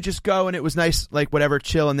like kind of just go, and it was nice, like whatever,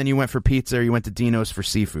 chill, and then you went for pizza or you went to Dino's for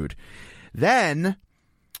seafood. Then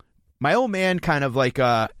my old man kind of like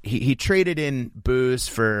he traded in booze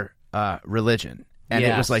for religion, and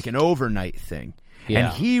it was like an overnight thing.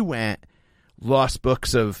 And he went lost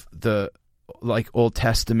books of the like Old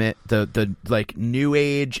Testament, the like New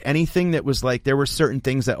Age, anything that was like, there were certain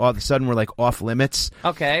things that all of a sudden were like off limits.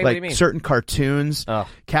 Okay, like what do you mean? Certain cartoons.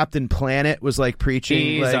 Captain Planet was like preaching.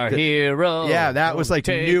 He's like our hero. Yeah, that was like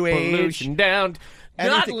New Age. Pollution down.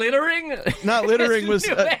 Not littering. Not littering was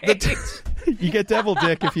you get devil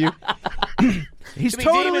dick if you. He's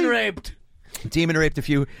totally demon raped. Demon raped if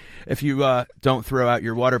you don't throw out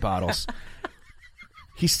your water bottles.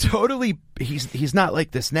 He's totally he's not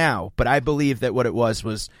like this now, but I believe that what it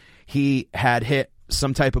was he had hit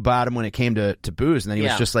some type of bottom when it came to booze, and then he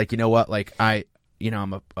was just like, you know what, like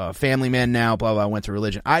I'm a family man now, blah blah. I went to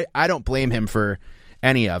religion. I don't blame him for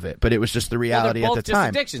any of it, but it was just the reality at the time.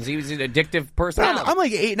 Addictions. He was an addictive personality. I'm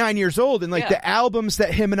like 8, 9 years old, and like the albums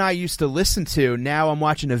that him and I used to listen to, now I'm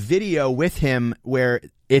watching a video with him where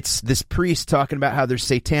it's this priest talking about how there's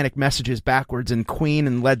satanic messages backwards in Queen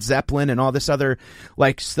and Led Zeppelin and all this other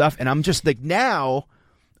like stuff, and I'm just like, now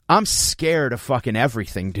I'm scared of fucking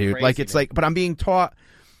everything, dude. Crazy, like it's man. like, but I'm being taught,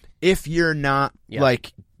 if you're not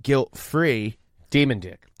like guilt free, demon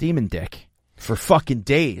dick. For fucking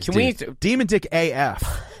days. Can dude. Demon dick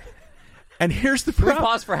AF. And here's the problem. Can we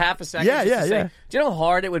pause for half a second? Yeah. Do you know how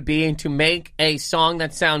hard it would be to make a song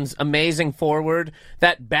that sounds amazing forward,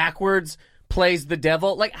 that backwards plays the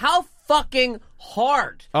devil? Like, how fucking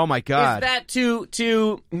hard oh my god is that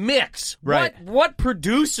to mix? Right. What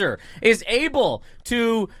producer is able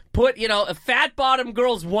to put, a fat bottom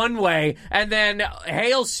girls one way and then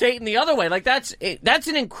hail Satan the other way? Like, that's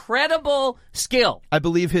an incredible skill. I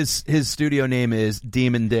believe his studio name is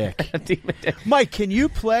Demon Dick. Demon Dick. Mike, can you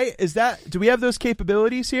play? Do we have those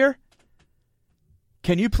capabilities here?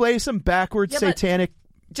 Can you play some backwards satanic?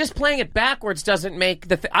 Just playing it backwards doesn't make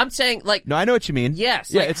the I'm saying, like... No, I know what you mean.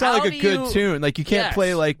 Yes. Yeah, like, it's not like a good tune. Like, you can't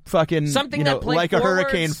play, like, fucking, something that like forwards. a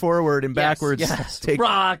hurricane forward and backwards. Yes.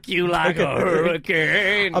 Rock you like a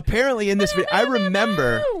hurricane. Apparently, in this video, I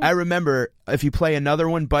remember, if you play Another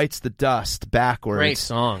One Bites the Dust backwards. Great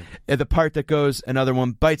song. The part that goes, Another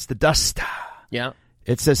One Bites the Dust. Yeah.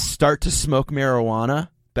 It says, start to smoke marijuana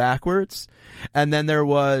backwards. And then there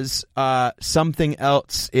was something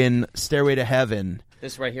else in Stairway to Heaven.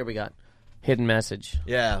 This right here we got. Hidden message.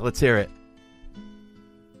 Yeah, let's hear it.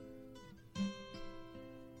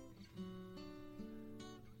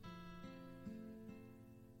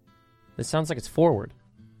 This sounds like it's forward.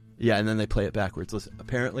 Yeah, and then they play it backwards. Listen,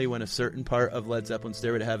 apparently when a certain part of Led Zeppelin's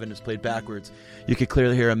Stairway to Heaven is played backwards, you could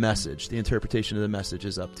clearly hear a message. The interpretation of the message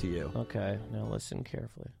is up to you. Okay, now listen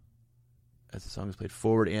carefully. As the song is played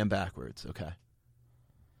forward and backwards. Okay.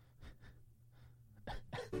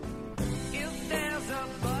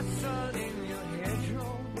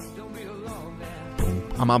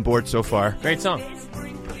 I'm on board so far. Great song.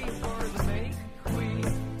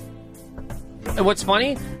 And what's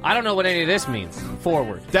funny? I don't know what any of this means.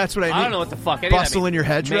 Forward. That's what I mean. I don't know what the fuck any of that Bustle in means. your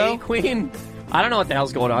hedgerow? May Queen. I don't know what the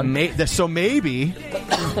hell's going on. So maybe.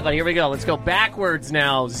 But here we go. Let's go backwards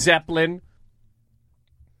now, Zeppelin.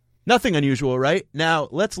 Nothing unusual, right? Now,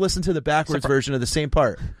 let's listen to the backwards version of the same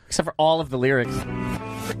part. Except for all of the lyrics.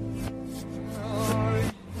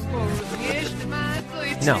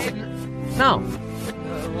 No.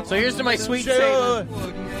 So here's to my sweet Satan.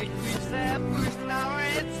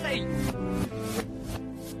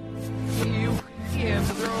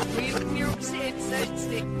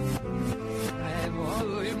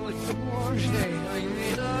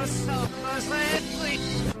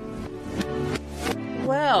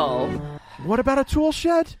 Well, what about a tool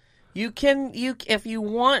shed? You if you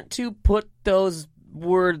want to put those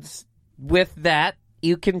words with that,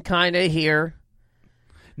 you can kind of hear.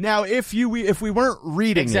 Now, if we weren't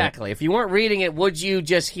reading exactly, if you weren't reading it, would you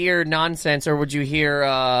just hear nonsense, or would you hear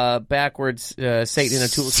backwards Satan in a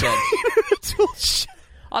tool shed?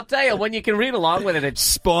 I'll tell you, when you can read along with it, it's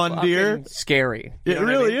Spawn deer. Scary. It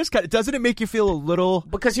really is. Doesn't it make you feel a little?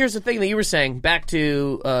 Because here's the thing that you were saying. Back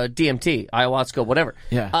to DMT, ayahuasca, whatever.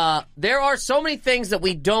 Yeah. There are so many things that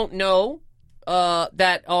we don't know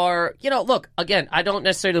that are, look, again, I don't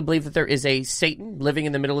necessarily believe that there is a Satan living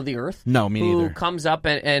in the middle of the earth. No, me neither. Who comes up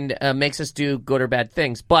and makes us do good or bad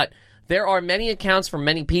things. But there are many accounts from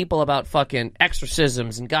many people about fucking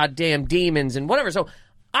exorcisms and goddamn demons and whatever. So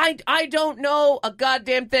I don't know a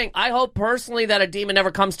goddamn thing. I hope personally that a demon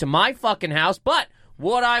never comes to my fucking house, but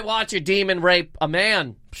would I watch a demon rape a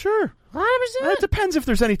man? Sure. 100%. It depends if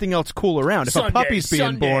there's anything else cool around. If a puppy's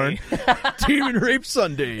being born, demon rape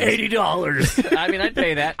Sunday. $80. I mean, I'd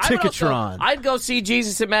pay that. Ticketron. I'd go see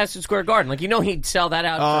Jesus at Madison Square Garden. Like, he'd sell that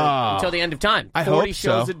out until the end of time. I 40 hope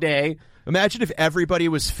shows so. a day. Imagine if everybody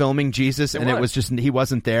was filming Jesus and it was just he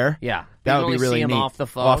wasn't there. Yeah. That would be really see him neat. off the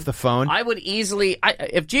phone. Off the phone. I would easily,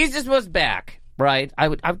 if Jesus was back, right, I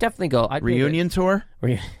would definitely go. Reunion tour?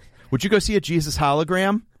 Would you go see a Jesus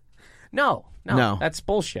hologram? No. That's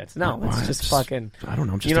bullshit. No, it's just fucking. I don't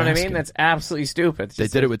know. I'm just you know asking. what I mean? That's absolutely stupid. They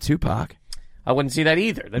did it with Tupac. I wouldn't see that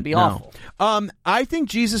either. That'd be awful. I think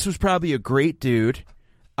Jesus was probably a great dude.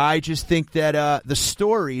 I just think that the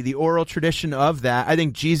story, the oral tradition of that, I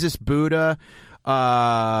think Jesus, Buddha,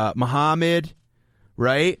 Muhammad,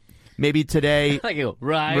 right? Maybe today. Like you,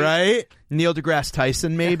 right? Right? Neil deGrasse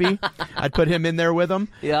Tyson, maybe. I'd put him in there with him.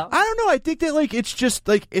 Yeah. I don't know. I think that, it's just,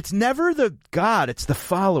 it's never the God. It's the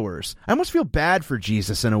followers. I almost feel bad for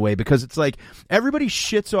Jesus in a way because it's like everybody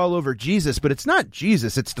shits all over Jesus, but it's not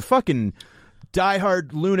Jesus. It's the fucking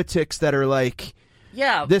diehard lunatics that are like...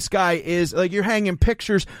 Yeah. This guy is, you're hanging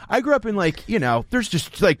pictures. I grew up in, there's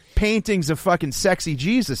just, paintings of fucking sexy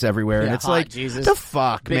Jesus everywhere. And it's hot Jesus. The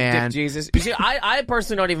fuck, Big man? Dick Jesus. You see, I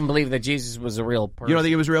personally don't even believe that Jesus was a real person. You don't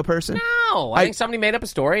think he was a real person? No. I think somebody made up a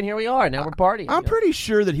story, and here we are. Now we're partying. I'm pretty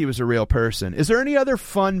sure that he was a real person. Is there any other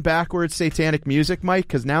fun, backwards, satanic music, Mike?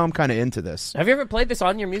 Because now I'm kind of into this. Have you ever played this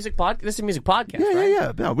on your music podcast? This is a music podcast, Yeah, right?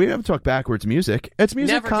 yeah. No, we haven't talked backwards music. It's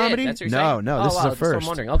music Never comedy. Did. That's what you're saying? No, this is a first. I'm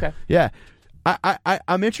wondering. Okay. Yeah.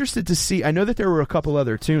 I'm interested to see. I know that there were a couple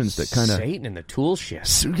other tunes that kind of Satan in the tool shed.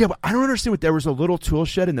 Yeah, but I don't understand what there was a little tool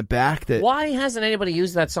shed in the back that. Why hasn't anybody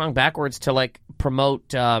used that song backwards to promote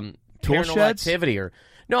Paranormal Sheds? Activity or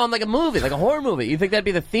no? I'm like a movie, like a horror movie. You think that'd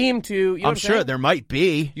be the theme to? You know I'm sure there might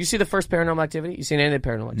be. You see the first Paranormal Activity? You seen any of the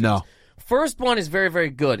Paranormal Activities? No. First one is very,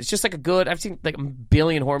 very good. It's just I've seen a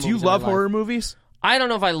billion horror movies. Do you love horror movies? I don't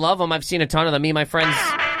know if I love them. I've seen a ton of them. Me and my friends.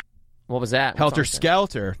 What was that? Helter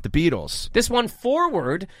Skelter, the Beatles. This one,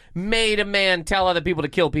 Forward, made a man tell other people to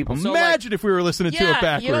kill people. Imagine if we were listening to it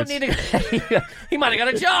backwards. You don't need to. He might have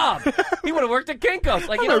got a job. He would have worked at Kinko's.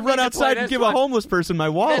 I'm gonna run outside and give a homeless person my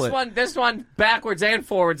wallet. This one, backwards and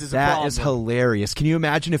forwards is a problem. That is hilarious. Can you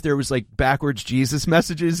imagine if there was backwards Jesus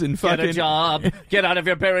messages and fucking get a job, get out of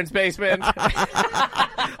your parents' basement,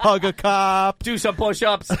 hug a cop, do some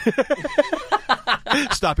push-ups,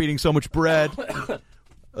 stop eating so much bread.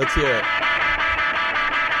 Let's hear it. When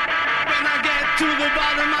I get to the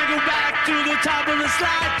bottom, I go back to the top of the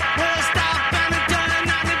slide. Where I stop and I turn and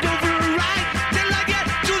I go for a ride. Till I get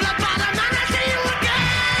to the bottom and I see you again.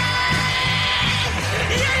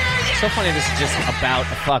 Yeah. So funny this is just about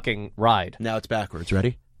a fucking ride. Now it's backwards.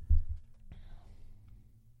 Ready?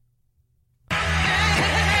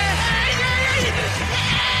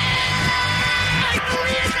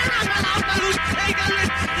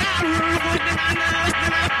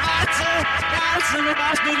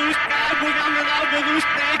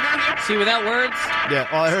 See, without words? Yeah,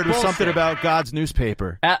 all I heard was something about God's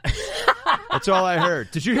newspaper. That's all I heard.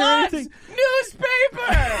 Did you hear anything? Newspaper!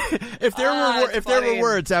 If there were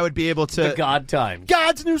words, I would be able to. The God Times.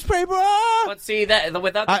 God's newspaper. But see that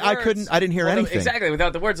without the words, I didn't hear anything. Exactly,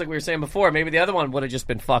 without the words, like we were saying before, maybe the other one would have just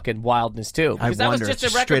been fucking wildness too. Because that was just a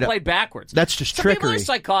record played backwards. That's just Some trickery. People are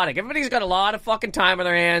psychotic. Everybody's got a lot of fucking time on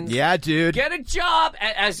their hands. Yeah, dude. Get a job,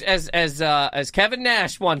 as Kevin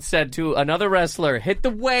Nash once said to another wrestler: hit the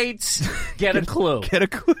weights, get a clue. Get a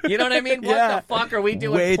clue. You know what I mean? Yeah. What the fuck are we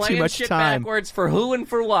doing? Way playing too much shit time. backwards for who and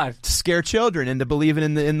for what? To scare children into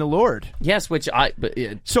believing in the Lord. Yes, which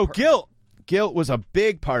So guilt was a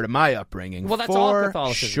big part of my upbringing. Well, that's for all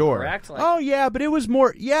Catholicism, sure. correct? Like, oh yeah, but it was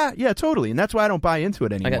more. Yeah, totally. And that's why I don't buy into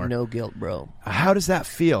it I anymore. got no guilt, bro. How does that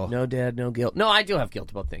feel? No dad, no guilt. No, I do have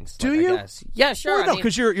guilt about things. Do like, I you? guess. Yeah, sure. Well, no, I mean,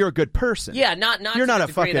 because you're a good person. yeah, not You're to not the a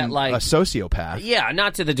degree fucking that, like, a sociopath. yeah,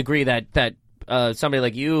 not to the degree that somebody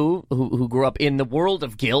like you who grew up in the world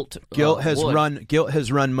of guilt. Guilt has would.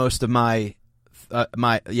 run most of my a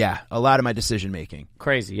lot of my decision making.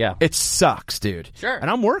 Crazy, yeah. It sucks, dude. Sure. And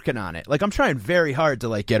I'm working on it. Like I'm trying very hard to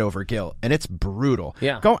like get over guilt, and it's brutal.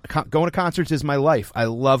 Yeah. Going to concerts is my life. I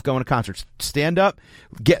love going to concerts. Stand up,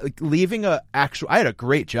 leaving I had a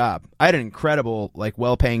great job. I had an incredible, like,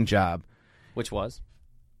 well-paying job. Which was?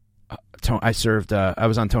 I served. I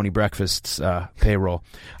was on Tony Breakfast's payroll.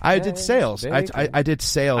 I did sales. I did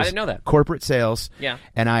sales. I didn't know that. Corporate sales. Yeah.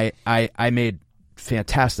 And I made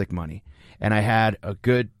fantastic money, and I had a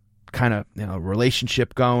good kind of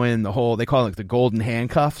relationship going. They call it the golden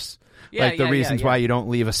handcuffs. Yeah, like the reasons why you don't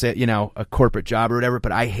leave a corporate job or whatever.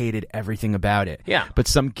 But I hated everything about it. Yeah. But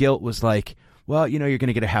some guilt was like, well, you're going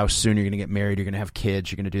to get a house soon. You're going to get married. You're going to have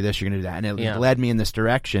kids. You're going to do this. You're going to do that. And it led me in this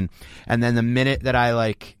direction. And then the minute that I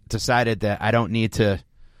like decided that I don't need to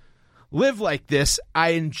live like this, I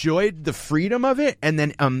enjoyed the freedom of it. And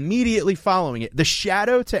then immediately following it, the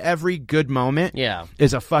shadow to every good moment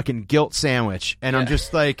is a fucking guilt sandwich. And I'm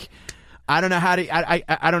just like, I don't know how to,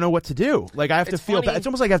 I don't know what to do. Like I have to feel bad. It's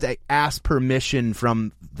almost like I have to ask permission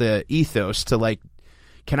from the ethos to like,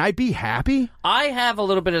 can I be happy? I have a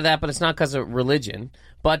little bit of that, but it's not because of religion.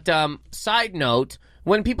 But side note,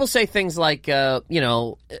 when people say things like,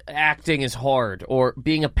 acting is hard or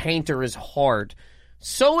being a painter is hard,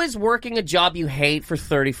 so is working a job you hate for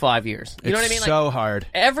 35 years. You know what I mean? It's so hard.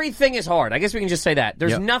 Everything is hard. I guess we can just say that.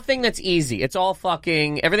 There's nothing that's easy. It's all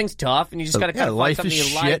everything's tough, and you just got to kind of find something you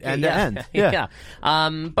like. Life is shit end to end. Yeah.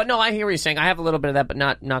 But no, I hear what you're saying. I have a little bit of that, but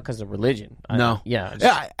not because of religion.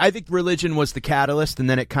 I think religion was the catalyst, and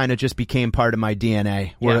then it kind of just became part of my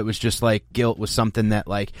DNA, where it was just like guilt was something that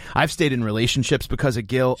like I've stayed in relationships because of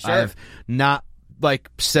guilt. Sure. I've not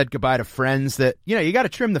like said goodbye to friends that you got to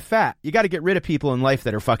trim the fat. You got to get rid of people in life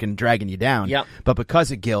that are fucking dragging you down. Yep. But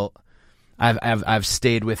because of guilt, I've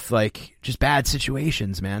stayed with like just bad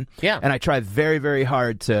situations, man. Yeah. And I try very, very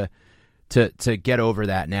hard to get over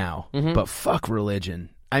that now. Mm-hmm. But fuck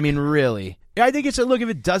religion. I mean, really. I think if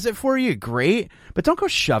it does it for you, great. But don't go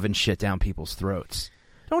shoving shit down people's throats.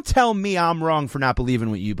 Don't tell me I'm wrong for not believing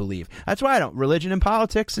what you believe. That's why I don't. Religion and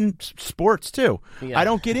politics and sports, too. Yeah. I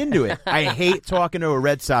don't get into it. I hate talking to a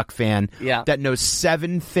Red Sox fan that knows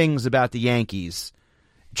 7 things about the Yankees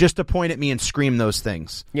just to point at me and scream those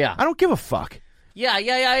things. Yeah. I don't give a fuck. Yeah.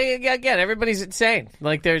 Again, everybody's insane.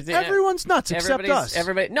 Like everyone's nuts except us.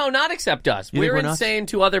 No, not except us. We're insane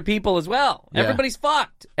to other people as well. Yeah. Everybody's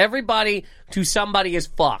fucked. Everybody to somebody is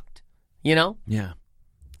fucked. You know? Yeah.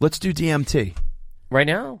 Let's do DMT. Right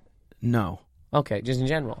now? No. Okay, just in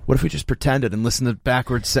general. What if we just pretended and listened to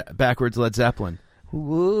backwards Led Zeppelin?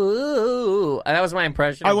 Ooh, that was my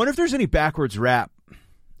impression. I wonder if there's any backwards rap.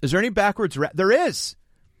 Is there any backwards rap? There is.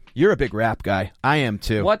 You're a big rap guy. I am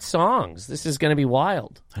too. What songs? This is going to be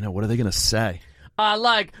wild. I know. What are they going to say? I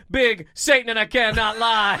like big Satan and I cannot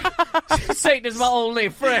lie. Satan is my only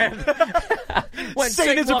friend. When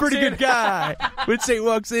Satan is a pretty good guy. When Satan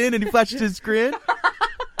walks in and he flashes his grin.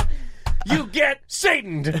 You get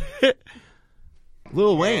Sataned.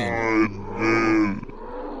 Lil Wayne.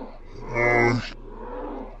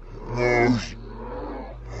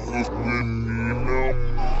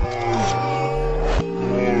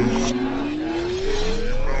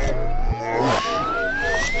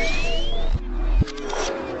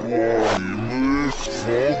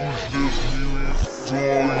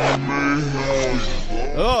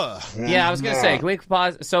 Yeah, I was going to say, can we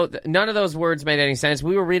pause? So none of those words made any sense.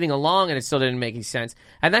 We were reading along and it still didn't make any sense.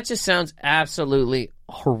 And that just sounds absolutely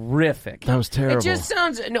horrific. That was terrible. It just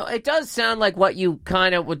sounds, it does sound like what you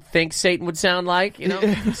kind of would think Satan would sound like,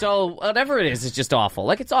 So whatever it is, it's just awful.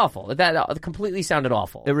 Like, it's awful. That completely sounded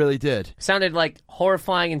awful. It really did. Sounded like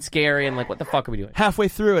horrifying and scary and like, what the fuck are we doing? Halfway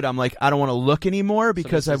through it, I'm like, I don't want to look anymore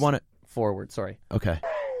because I want to... Forward, sorry. Okay.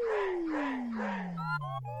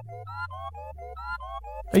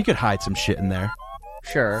 Oh, you could hide some shit in there.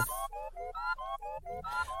 Sure.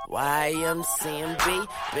 YMCMB,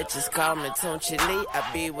 bitches call me Tunchi Lee. I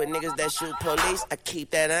be with niggas that shoot police. I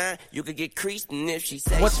keep that on. You could get creased, and if she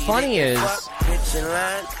say What's she funny lit, is, fuck, bitch in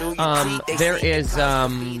line, through your teeth,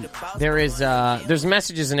 they see there's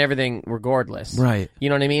messages and everything regardless. Right. You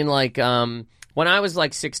know what I mean? Like, when I was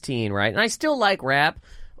like 16, right? And I still like rap.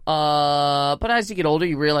 But as you get older,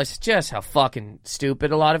 you realize just how fucking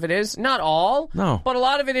stupid a lot of it is. Not all. No. But a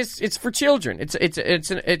lot of it is, it's for children.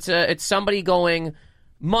 It's somebody going,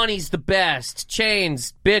 money's the best,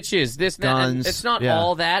 chains, bitches, this, that. And Guns, it's not yeah.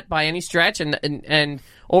 all that by any stretch. And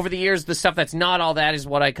over the years, the stuff that's not all that is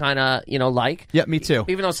what I kind of, like. Yep, me too.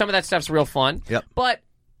 Even though some of that stuff's real fun. Yep. But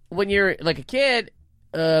when you're like a kid,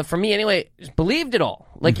 for me anyway, just believed it all.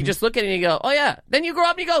 Like you just look at it and you go, oh yeah. Then you grow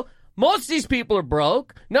up and you go, most of these people are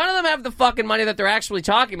broke. None of them have the fucking money that they're actually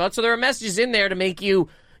talking about. So there are messages in there to make you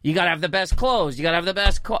gotta have the best clothes. You gotta have the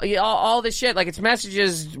best, all this shit. Like, it's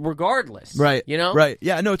messages regardless. Right. Right.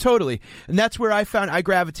 Yeah, no, totally. And that's where I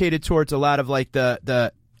gravitated towards a lot of like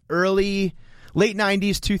the late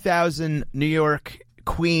 90s, 2000 New York,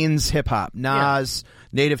 Queens hip hop. Nas,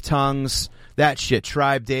 Native Tongues, that shit,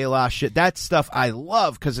 Tribe, De La shit. That stuff I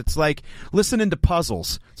love because it's like listening to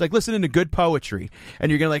puzzles. It's like listening to good poetry.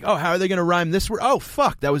 And you're going to like, oh, how are they going to rhyme this word? Oh,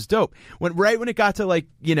 fuck, that was dope. Right when it got to like,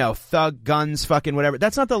 thug, guns, fucking whatever.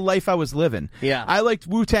 That's not the life I was living. Yeah. I liked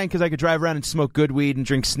Wu-Tang because I could drive around and smoke good weed and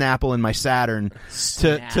drink Snapple in my Saturn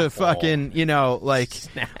to fucking, like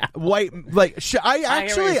white, like,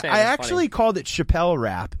 I actually called it Chappelle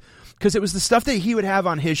rap. Because it was the stuff that he would have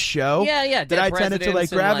on his show that I tended to like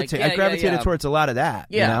gravitate. I gravitated towards a lot of that.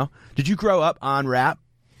 Yeah. Did you grow up on rap?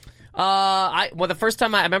 The first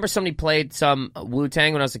time I remember somebody played some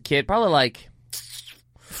Wu-Tang when I was a kid, probably like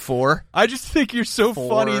 4. I just think you're so 4.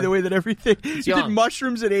 funny the way that everything. You young. did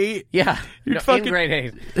mushrooms at 8. Yeah, You're in fucking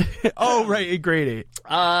grade 8. Oh, right, in grade 8.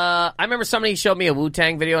 I remember somebody showed me a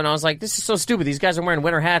Wu-Tang video, and I was like, "This is so stupid. These guys are wearing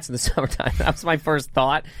winter hats in the summertime." That was my first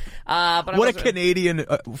thought. But What a Canadian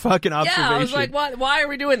fucking observation. Yeah, I was like, "What? Why are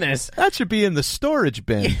we doing this?" That should be in the storage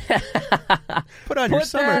bin. Put on your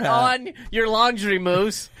summer that hat. on your laundry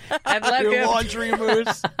moose and let Your him. laundry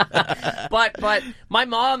moose. But my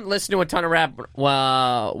mom listened to a ton of rap when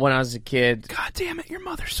I was a kid. God damn it, your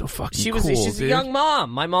mother's so fucking She's dude. a young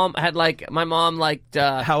mom. My mom liked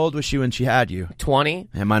How old was she when she had you? 20.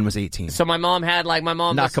 And mine was 18. So my mom had like my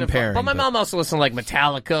mom Not listened comparing, but my but- mom also listened to like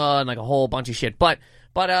Metallica and like a whole bunch of shit. But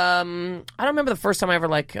I don't remember the first time I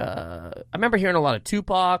ever I remember hearing a lot of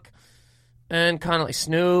Tupac and kind of like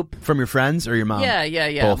Snoop. From your friends or your mom?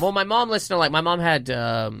 Yeah. Both. Well, my mom listened to my mom had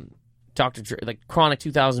Dr. Dre, like Chronic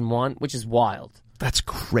 2001, which is wild. That's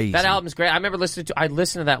crazy. That album's great. I remember I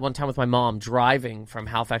listened to that one time with my mom driving from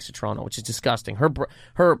Halifax to Toronto, which is disgusting. Her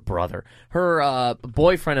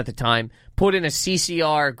boyfriend at the time put in a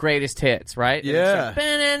CCR greatest hits, right? Yeah.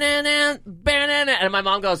 And my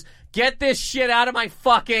mom goes, "Get this shit out of my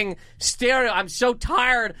fucking stereo. I'm so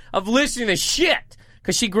tired of listening to shit."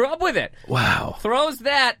 Because she grew up with it. Wow. Throws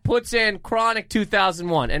that, puts in Chronic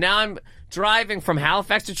 2001. And now I'm driving from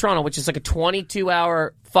Halifax to Toronto, which is like a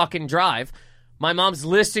 22-hour fucking drive. My mom's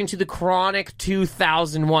listening to the Chronic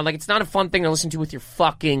 2001. Like, it's not a fun thing to listen to with your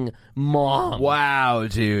fucking mom. Wow,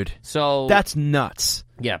 dude. So That's nuts.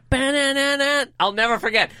 yeah. I'll never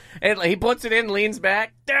forget. And he puts it in, leans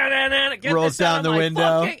back, get Rolls this out down of the my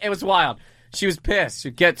window. It was wild. She was pissed.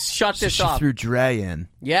 Shut this She off. threw Dre in.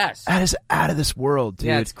 Yes. That is out of this world, dude.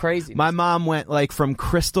 Yeah, it's crazy. My mom went like from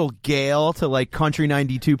Crystal Gale to like Country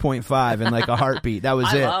 92.5 in like a heartbeat. That was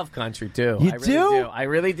I it. love country too. You I really do? I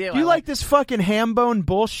really do. Do you like this fucking hambone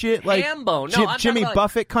bullshit? Like Hambone? No, I'm Jimmy talking about, like-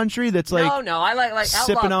 Buffett country that's like. No, I like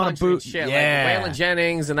sipping outlaw on a country and boot. shit, Yeah. like Waylon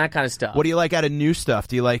Jennings and that kind of stuff. What do you like out of new stuff?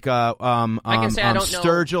 Do you like can say I don't know.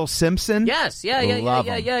 Sturgill Simpson? Yes, yeah. Love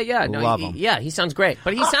him. No, Love him. Yeah, he sounds great,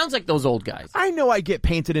 but he sounds like those old guys. I know I get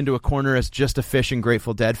painted into a corner as just a Fish and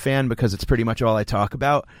Grateful Dead fan because it's pretty much all I talk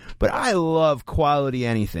about, but I love quality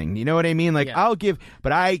anything. You know what I mean? Like, Yeah.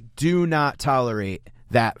 but I do not tolerate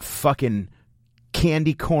that fucking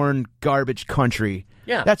candy corn garbage country.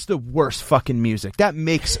 Yeah. That's the worst fucking music. That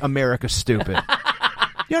makes America stupid.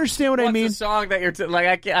 You understand what I What's mean? the song that you're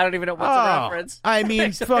I don't even know what's the reference. I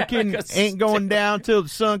mean, fucking ain't going down till the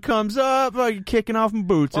sun comes up. Like kicking off my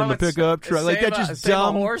boots in the pickup truck. Like that just save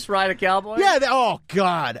dumb. a horse, ride a cowboy. Yeah. Oh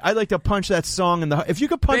God, I'd like to punch that song in the. If you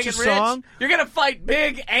could punch Big a and rich. song, You're gonna fight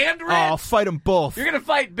big and rich. I'll fight them both. You're gonna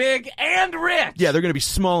fight big and rich. Yeah, they're gonna be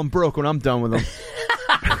small and broke when I'm done with them.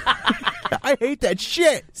 I hate that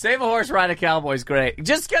shit. Save a horse, ride a cowboy is great.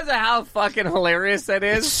 Just because of how fucking hilarious that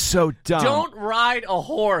is. It's so dumb. Don't ride a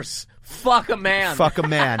horse Fuck a man. Fuck a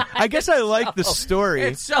man. I guess I like the story.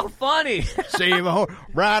 It's so funny. Save a horse,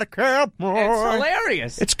 ride a cowboy. It's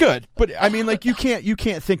hilarious. It's good, but I mean, like you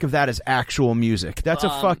can't think of that as actual music. That's a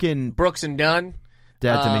fucking Brooks and Dunn.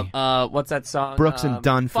 dead to me. What's that song? Brooks and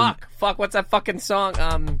Dunn. Fuck. What's that fucking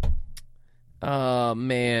song? Oh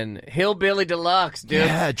man, Hillbilly Deluxe, dude.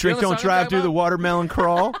 Yeah, drink, You know the don't song drive, I'm do talking the watermelon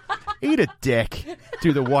crawl. Eat a dick.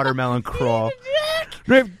 Do the watermelon crawl.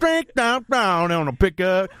 Drink, down, on a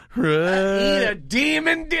pickup. Eat a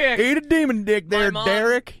demon dick. Eat a demon dick there, My mom-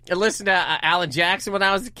 Derek. I listened to Alan Jackson when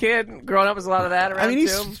I was a kid. Growing up was a lot of that around I mean,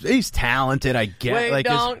 too. he's talented, I get. Way like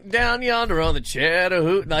down yonder on the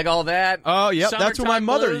Chattahoochee, like all that. Oh, yep, that's what my Summertime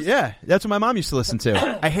mother, Blues. yeah, that's what my mom used to listen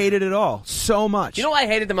to. I hated it all so much. You know what I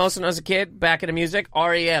hated the most when I was a kid, back into music?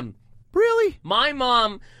 R.E.M. Really? My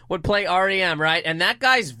mom would play R.E.M., right? And that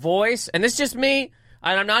guy's voice, and this is just me,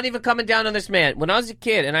 and I'm not even coming down on this man. When I was a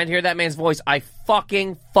kid and I'd hear that man's voice, I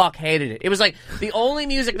fucking hated it. It was like the only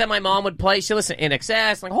music that my mom would play. She listened to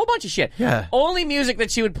INXS, like a whole bunch of shit. Yeah. Only music that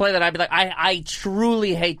she would play that I'd be like, I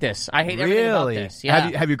truly hate this. I hate everything about Really? this.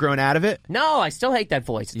 Yeah. Have you grown out of it? No, I still hate that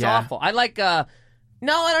voice. It's Yeah. awful. I like, no,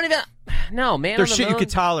 I don't even, no, man. There's on the shit you Moon. could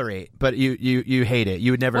tolerate, but you hate it. You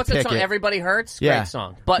would never What's that pick song? it. Everybody Hurts? Yeah. Great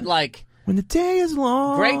song. But like, When the day is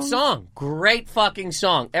long. great song. Great fucking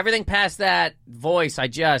song. Everything past that voice, it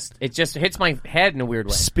just hits my head in a weird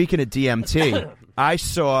way. Speaking of DMT, I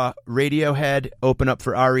saw Radiohead open up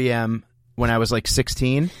for REM when I was like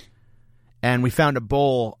 16, and we found a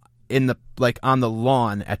bowl in the on the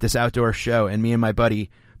lawn at this outdoor show, and me and my buddy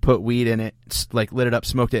put weed in it, like lit it up,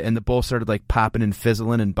 smoked it, and the bowl started like popping and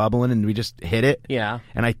fizzling and bubbling, and we just hit it. Yeah.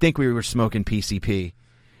 And I think we were smoking PCP.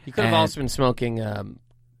 You could have And- also been smoking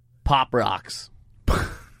Pop Rocks.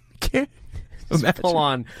 Can't imagine. Full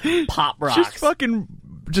on Pop Rocks. Just fucking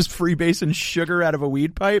freebasing sugar out of a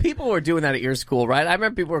weed pipe. People were doing that at your school, right? I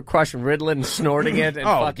remember people were crushing Ritalin and snorting it. And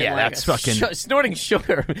Oh, fucking yeah, like that's fucking- snorting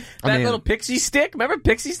sugar. That mean- little pixie stick. Remember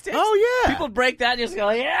pixie sticks? Oh, yeah. People break that and just go,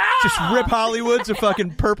 yeah. Just rip Hollywoods of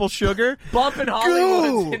fucking purple sugar. bumping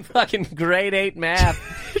Hollywoods Go. in fucking grade 8 math.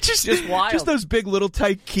 just wild. Just those big little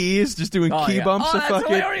tight keys, just doing Oh, key yeah. bumps Oh, of that's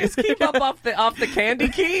fucking. hilarious. Key bump off the candy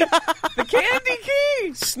key. The candy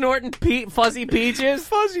key. Snorting fuzzy peaches.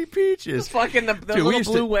 Fuzzy peaches. Fucking the Dude, little used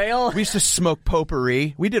blue to- whale. We used to smoke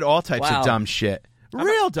potpourri. We did all types Wow. of dumb shit.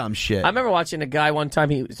 Real dumb shit. I remember watching a guy one time.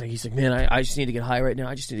 He's like, man, I just need to get high right now.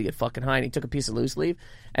 I just need to get fucking high. And he took a piece of loose leaf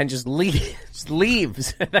and just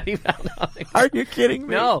leaves that he found out. Are you kidding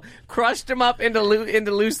me? No, crushed him up into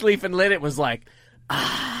loose leaf and lit it. Was like,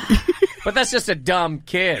 but that's just a dumb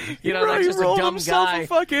kid. You know, Right, that's just rolled a dumb himself guy. A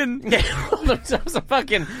fucking. Yeah, rolled themselves a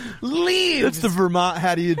fucking leaves. That's the Vermont.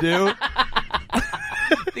 How do you do?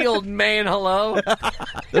 The old man, hello.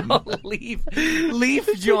 leaf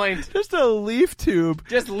joint. Just a leaf tube.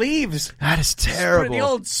 Just leaves. That is For terrible. the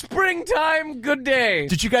old springtime good day.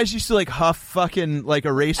 Did you guys used to like huff fucking like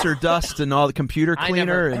eraser dust and all the computer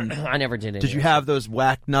cleaner? and I never did it. did you have those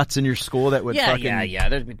whack nuts in your school that would fucking Yeah.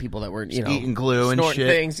 There'd be people that weren't, eating glue and snorting shit?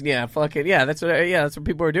 things. Yeah, fucking yeah. That's what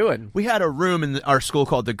people were doing. We had a room in our school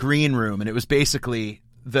called the Green Room, and it was basically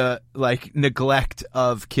the like neglect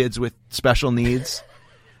of kids with special needs.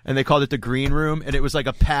 And they called it the Green Room, and it was like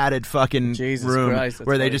a padded fucking Jesus room Christ, that's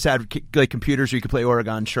where they funny. just had like computers where you could play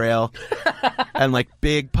Oregon Trail and like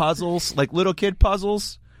big puzzles, like little kid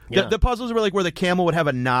puzzles. Yeah. The puzzles were like where the camel would have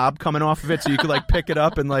a knob coming off of it, so you could like pick it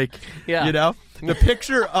up and like, Yeah. you know, the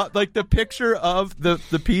picture of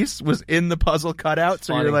the piece was in the puzzle cutout.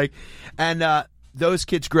 So Funny. you're like, and those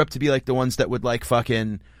kids grew up to be like the ones that would like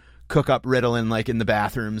fucking cook up Ritalin like in the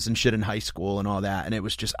bathrooms and shit in high school and all that. And it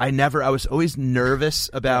was just, I was always nervous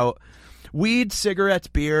about weed, cigarettes,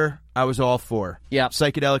 beer. I was all for. Yeah.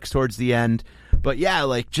 Psychedelics towards the end. But yeah,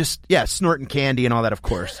 like just, snorting candy and all that, of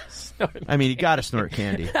course. I mean, you gotta snort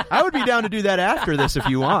candy. I would be down to do that after this if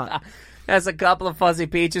you want. As a couple of fuzzy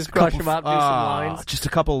peaches, crush them up, do some lines. Just a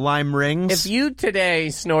couple lime rings. If you today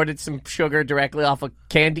snorted some sugar directly off a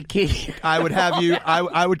candy key, I would have you,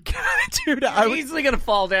 I would, dude, I you're would easily gonna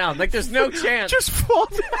fall down. Like there's no chance. just fall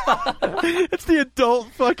down. It's the adult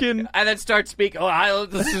fucking And then start speaking. Oh,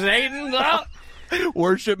 this is Aiden.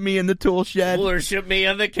 worship me in the tool shed. Worship me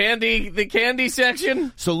in the candy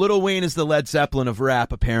section. So Lil Wayne is the Led Zeppelin of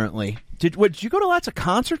rap, apparently. Did you go to lots of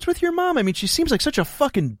concerts with your mom? I mean, she seems like such a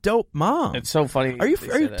fucking dope mom. It's so funny. Are you they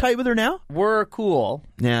say that. tight with her now? We're cool,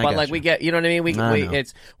 Yeah, I but got like you. we get, you know what I mean. I know.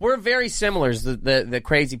 We're very similar. Is the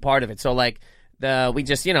crazy part of it. So like we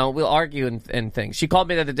just we'll argue and things. She called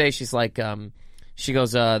me the other day. She's like, she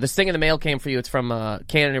goes, this thing in the mail came for you. It's from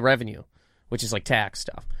Canada Revenue, which is like tax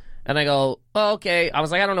stuff. And I go, oh, okay. I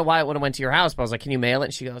was like, I don't know why it would have went to your house, but I was like, can you mail it?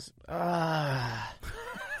 And she goes,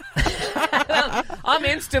 I'm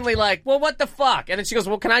instantly like, well, what the fuck? And then she goes,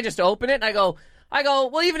 well, can I just open it? And I go,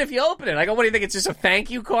 well, even if you open it, I go, what do you think? It's just a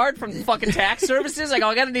thank you card from fucking tax services? I go,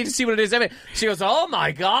 I gotta need to see what it is. She goes, oh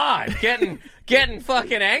my God, getting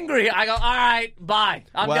fucking angry. I go, all right, bye.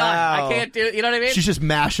 I'm done. I can't do it. You know what I mean? She's just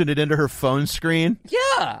mashing it into her phone screen.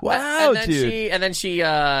 Yeah. Wow, and then dude.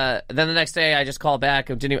 Then the next day I just call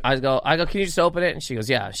back. I go, can you just open it? And she goes,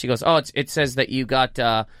 yeah. She goes, oh, it says that you got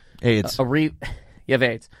AIDS. You have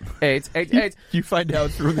AIDS. AIDS. You find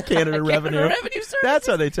out through the Canada Revenue Service. That's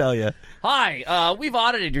how they tell you. Hi, we've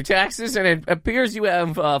audited your taxes, and it appears you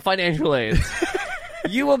have financial AIDS.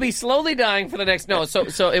 You will be slowly dying for the next. No,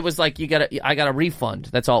 so it was like I got a refund.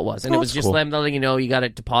 That's all it was, and it was just cool. them letting you know you got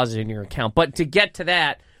it deposited in your account. But to get to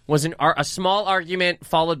that was a small argument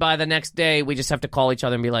followed by the next day we just have to call each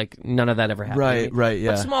other and be like, none of that ever happened. Right,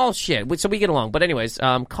 yeah. But small shit, so we get along. But anyways,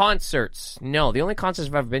 concerts. No, the only concerts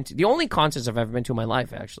I've ever been to in my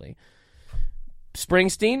life, actually.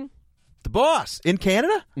 Springsteen. The Boss in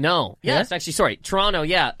Canada? No. Yes, actually, sorry. Toronto,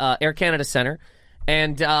 yeah. Air Canada Centre.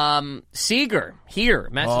 And Seeger here,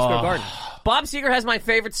 Madison Square Garden. Bob Seger has my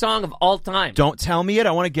favorite song of all time. Don't tell me it.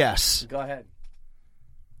 I want to guess. Go ahead.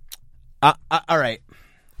 All right.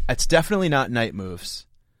 It's definitely not Night Moves.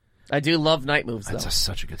 I do love Night Moves, though. That's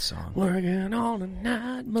such a good song. Working on a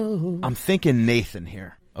night move. I'm thinking Nathan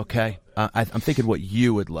here, okay? I'm thinking what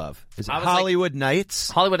you would love. Is it Hollywood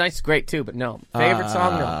Nights? Hollywood Nights is great, too, but no. Favorite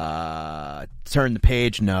song? No. Turn the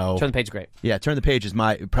Page? No. Turn the Page, great. Yeah, Turn the Page is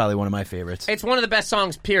probably one of my favorites. It's one of the best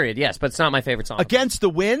songs, period, yes, but it's not my favorite song. Against the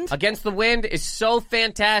Wind? Against the Wind is so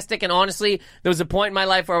fantastic, and honestly, there was a point in my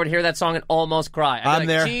life where I would hear that song and almost cry. I'm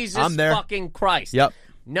there. Jesus I'm there. fucking Christ. Yep.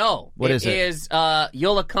 No. What is it? It is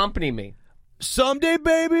You'll Accompany Me. Someday,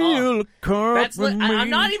 baby, you'll accompany me.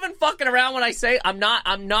 I'm not even fucking around when I say I'm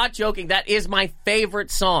not joking. That is my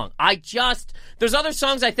favorite song. There's other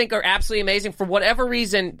songs I think are absolutely amazing. For whatever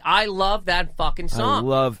reason, I love that fucking song. I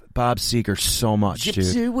love Bob Seger so much,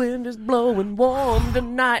 Gypsy dude. wind is blowing warm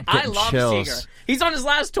tonight. I Getting love chills. Seger. He's on his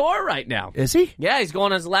last tour right now. Is he? Yeah, he's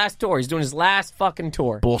going on his last tour. He's doing his last fucking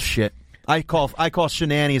tour. Bullshit. I call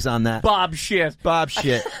shenanigans on that. Bob shit.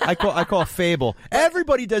 I call fable.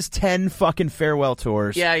 Everybody does 10 fucking farewell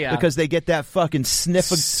tours. Yeah. Because they get that fucking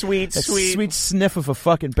sniff of sweet sniff of a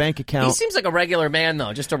fucking bank account. He seems like a regular man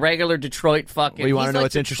though, just a regular Detroit fucking. Well, you want to know like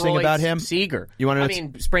what's interesting about him? Seeger. You want to know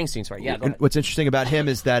Springsteen, sorry. Yeah, go ahead. What's interesting about him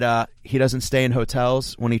is that he doesn't stay in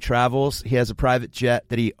hotels when he travels. He has a private jet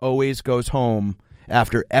that he always goes home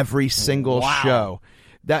after every single show.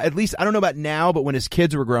 That, at least, I don't know about now, but when his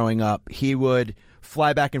kids were growing up, he would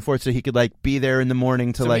fly back and forth so he could be there in the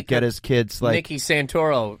morning to get his kids Nicky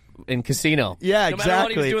Santoro in Casino. Yeah, no matter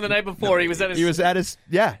what he was doing the night before, he was at his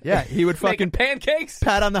he would fucking pancakes,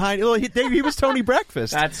 pat on the hind. He was Tony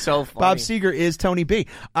Breakfast. That's so funny. Bob Seger is Tony B.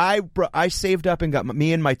 I saved up and got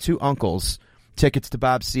me and my two uncles tickets to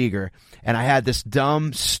Bob Seger, and I had this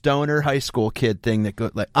dumb stoner high school kid thing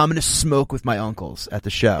that I'm going to smoke with my uncles at the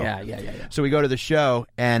show. Yeah. So we go to the show,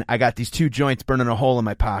 and I got these 2 joints burning a hole in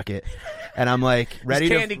my pocket, and I'm like, ready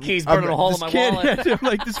to... candy keys burning a hole in my wallet. I'm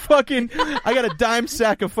like, I got a dime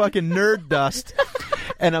sack of fucking nerd dust,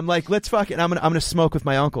 and I'm like, I'm going to smoke with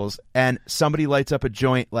my uncles, and somebody lights up a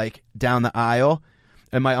joint, down the aisle,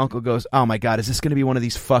 and my uncle goes, "Oh my God, is this going to be one of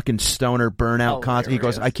these fucking stoner burnout concerts?" He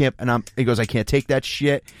goes, "I can't," he goes, "I can't take that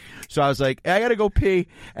shit." So I was like, "I got to go pee,"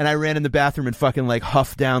 and I ran in the bathroom and fucking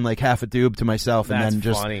huffed down half a doob to myself. That's and then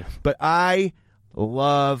just funny. But I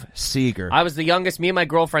love Seger. I was the youngest, me and my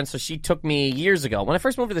girlfriend, so she took me years ago. When I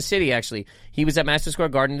first moved to the city, actually, he was at Madison Square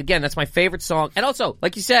Garden. Again, that's my favorite song. And also,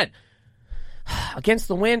 like you said, Against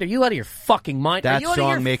the Wind, are you out of your fucking mind? That are you out song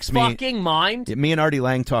of your makes fucking mind? Me and Artie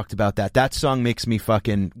Lang talked about that. That song makes me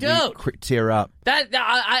fucking tear up.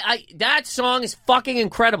 That song is fucking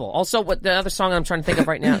incredible. Also, what the other song I'm trying to think of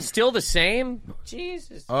right now? Still the Same?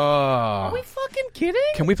 Jesus. Are we fucking kidding?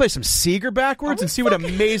 Can we play some Seger backwards and see what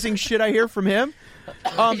amazing shit I hear from him?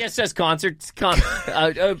 It just says concerts.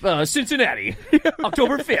 Cincinnati,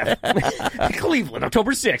 October 5th. Cleveland,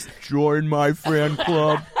 October 6th. Join my fan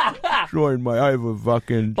club. I have a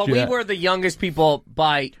fucking But jet. we were the youngest people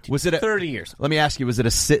by 30 years. Let me ask you, was it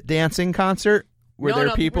a sit dancing concert? Were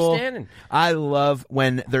there people? Were standing. I love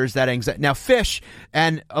when there's that anxiety. Now, Fish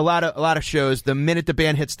and a lot of shows, the minute the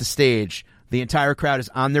band hits the stage, the entire crowd is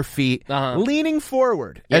on their feet, leaning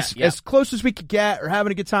forward as close as we could get, or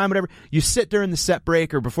having a good time, whatever. You sit during the set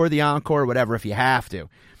break or before the encore, or whatever, if you have to.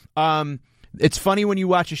 It's funny when you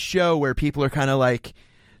watch a show where people are kind of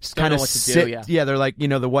kind know of what to do, sit. yeah. They're like,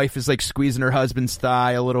 the wife is like squeezing her husband's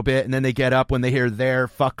thigh a little bit, and then they get up when they hear their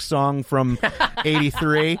fuck song from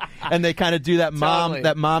 '83, and they kind of do that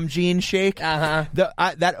mom jean shake.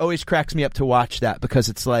 That always cracks me up to watch that, because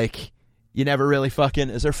it's like you never really fucking.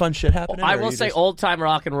 Is there fun shit happening? I will say, old time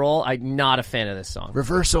rock and roll. I'm not a fan of this song.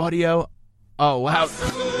 Reverse audio. Oh wow.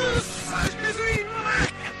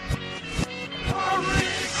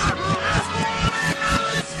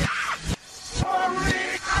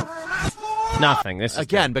 Nothing. This is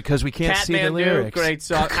Again, because we can't see the Catmandu, lyrics. great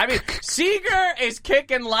song. I mean, Seeger is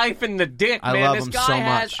kicking life in the dick, I man. love This him guy so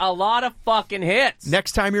has much. a lot of fucking hits.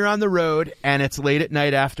 Next time you're on the road and it's late at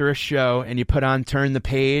night after a show and you put on Turn the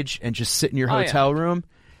Page and just sit in your hotel room,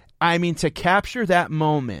 I mean, to capture that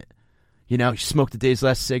moment, you smoke the day's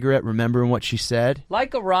last cigarette, remembering what she said.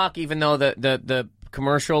 Like a Rock, even though the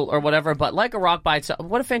commercial or whatever, but Like a Rock by itself,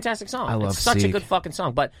 what a fantastic song. I love It's such a Seek. good fucking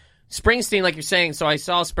song. But Springsteen, like you're saying, so I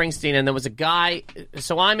saw Springsteen, and there was a guy,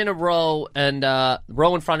 so I'm in a row, and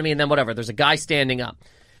row in front of me, and then whatever, there's a guy standing up.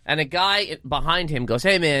 And a guy behind him goes,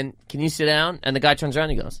 "Hey, man, can you sit down?" And the guy turns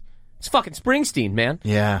around and he goes, "It's fucking Springsteen, man."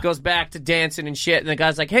 Yeah. Goes back to dancing and shit, and the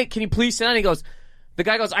guy's like, "Hey, can you please sit down?" The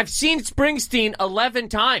guy goes, "I've seen Springsteen 11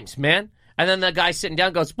 times, man." And then the guy sitting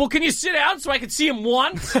down goes, "Well, can you sit down so I can see him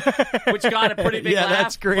once?" Which got a pretty big laugh.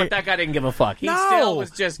 That's great. But that guy didn't give a fuck. He No. still was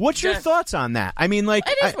just... What's your thoughts on that? I mean, like...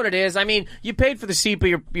 It is what it is. I mean, you paid for the seat, but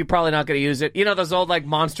you're probably not going to use it. You know those old, like,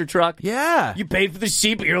 monster truck? Yeah. You paid for the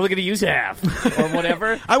seat, but you're only going to use half. Or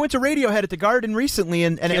whatever. I went to Radiohead at the Garden recently,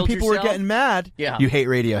 and people were yourself? getting mad. Yeah. You hate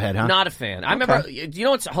Radiohead, huh? Not a fan. I remember, you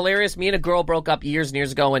know what's hilarious? Me and a girl broke up years and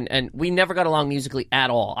years ago, and we never got along musically at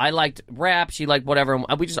all. I liked rap, she liked whatever,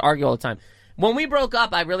 and we just argue all the time. When we broke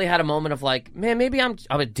up, I really had a moment of like, man, maybe I'm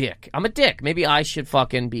a dick. I'm a dick. Maybe I should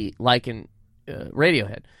fucking be liking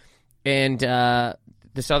Radiohead. And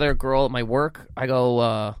this other girl at my work, I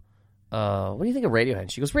go, what do you think of Radiohead?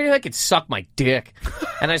 And she goes, Radiohead could suck my dick.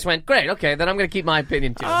 And I just went, great, okay, then I'm going to keep my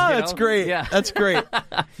opinion too. Oh, you that's know? great. Yeah. That's great.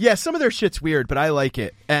 Yeah, some of their shit's weird, but I like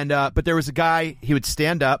it. And but there was a guy, he would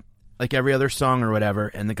stand up, like every other song or whatever,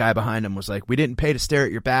 and the guy behind him was like, "We didn't pay to stare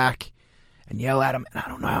at your back," and yell at him. And I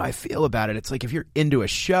don't know how I feel about it. It's like if you're into a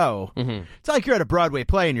show, it's not like you're at a Broadway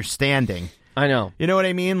play and you're standing. I know. You know what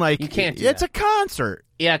I mean? Like, You can't do it's that. a concert.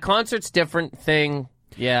 Yeah, concert's different thing.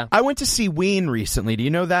 Yeah. I went to see Ween recently. Do you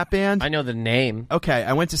know that band? I know the name. Okay,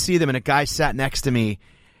 I went to see them, and a guy sat next to me.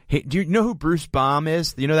 Do you know who Bruce Baum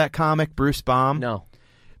is? Do you know that comic, Bruce Baum? No.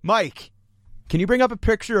 Mike, can you bring up a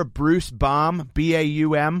picture of Bruce Baum,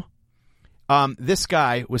 B-A-U-M? This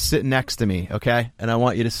guy was sitting next to me, okay? And I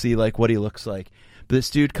want you to see, like, what he looks like. But this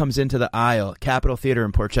dude comes into the aisle, Capitol Theater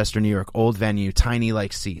in Port Chester, New York, old venue, tiny,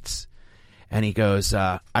 like, seats. And he goes,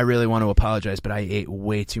 I really want to apologize, but I ate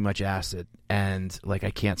way too much acid. And, like,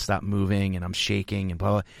 I can't stop moving, and I'm shaking and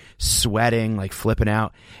blah, blah, sweating, like, flipping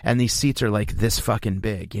out. And these seats are, like, this fucking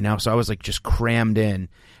big, you know? So I was, like, just crammed in.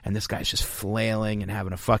 And this guy's just flailing and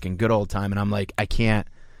having a fucking good old time. And I'm like, I can't.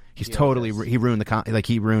 He's totally he ruined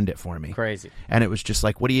he ruined it for me. Crazy. And it was just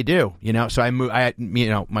like, what do you do? You know, so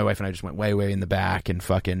my wife and I just went way in the back and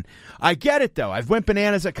fucking. I get it though. I've went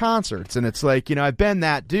bananas at concerts, and it's like, you know, I've been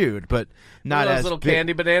that dude, but not those as little big.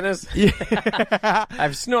 candy bananas.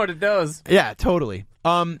 I've snorted those. Yeah, totally.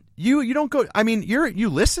 You don't go. I mean, you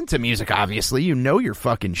listen to music. Obviously, you know your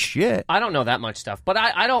fucking shit. I don't know that much stuff, but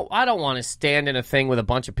I don't want to stand in a thing with a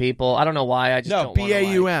bunch of people. I don't know why. I just don't want to.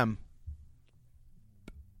 B-A-U-M.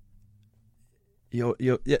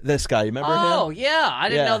 This guy, you remember him? Oh, yeah. I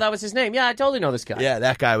didn't know that was his name. Yeah, I totally know this guy. Yeah,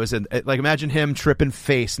 that guy was in. Like, imagine him tripping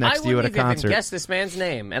face next to you at a concert. I wouldn't even guess this man's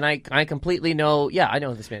name, and I completely know. Yeah, I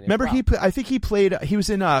know this man's name. Remember, I think he played. He was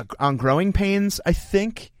in on Growing Pains. I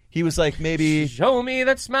think he was like maybe Show Me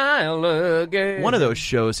That Smile Again. one of those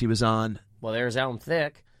shows he was on. Well, there's Alan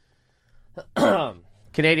Thicke.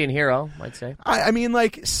 Canadian hero, might say. I mean,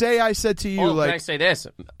 like, say I said to you, Can I like, say this?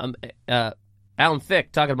 Alan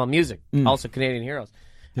Thicke, talking about music, also Canadian heroes.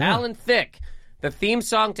 Yeah. Alan Thicke, the theme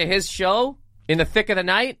song to his show, In the Thick of the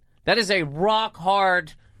Night, that is a rock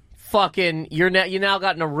hard fucking, you now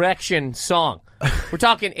got an erection song. We're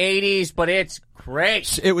talking 80s, but it's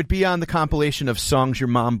great. it would be on the compilation of songs your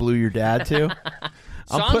mom blew your dad to.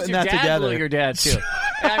 I'm Songs putting your that dad together. blew your dad too.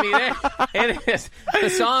 I mean, it is. The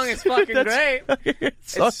song is fucking great.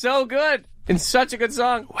 It's so good. It's such a good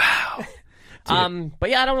song. Wow. But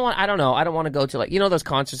yeah, I don't know. I don't want to go to, like, you know, those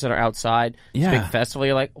concerts that are outside, this Yeah. big festival.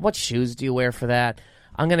 You're like, what shoes do you wear for that?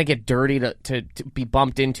 I'm gonna get dirty to be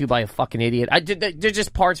bumped into by a fucking idiot. There's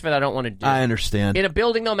just parts of it I don't want to do. I understand. In a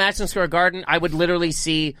building though, Madison Square Garden, I would literally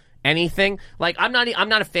see anything. Like, I'm not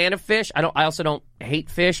a fan of Fish. I also don't hate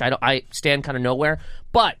Fish. I stand kind of nowhere.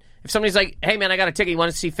 But If somebody's like, "Hey man, I got a ticket. You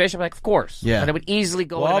want to see Fish?" I'm like, "Of course." Yeah. And I would easily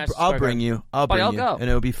go. Well, to I'll bring you. I'll bring you, go. and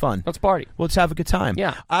it'll be fun. Let's party. Let's have a good time.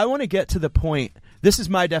 Yeah. I want to get to the point. This is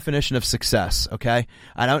my definition of success, okay?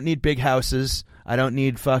 I don't need big houses. I don't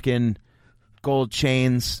need fucking gold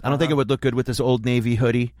chains. I don't think it would look good with this Old Navy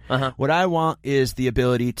hoodie. What I want is the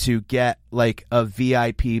ability to get like a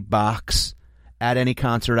VIP box at any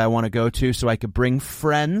concert I want to go to, so I could bring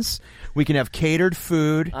friends. We can have catered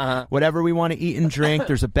food, whatever we want to eat and drink.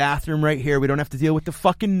 There's a bathroom right here. We don't have to deal with the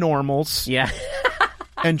fucking normals. Yeah.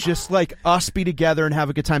 And just like us be together and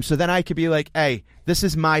have a good time. So then I could be like, hey, this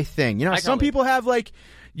is my thing. You know, some people have like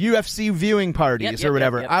UFC viewing parties or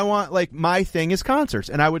whatever. Yep. I want like my thing is concerts,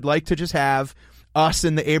 and I would like to just have us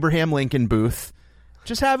in the Abraham Lincoln booth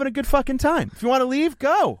just having a good fucking time. If you want to leave,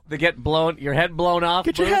 go. Your head blown off.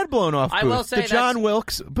 Get your head blown off. I booth. will say the John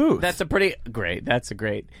Wilkes booth. That's a pretty great. That's a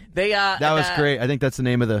great. That was great. I think that's the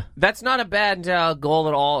name of the. That's not a bad goal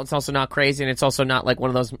at all. It's also not crazy, and it's also not like one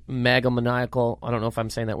of those megalomaniacal. I don't know if I'm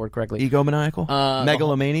saying that word correctly. Egomaniacal?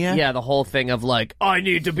 Megalomania? Yeah, the whole thing of like, I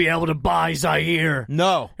need to be able to buy Zaire.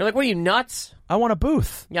 No. You're like, what are you, nuts? I want a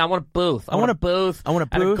booth. Yeah, I want a booth. I want a booth. I want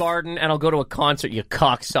a At a booth. garden, and I'll go to a concert, you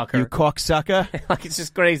cocksucker. You cocksucker. Like, it's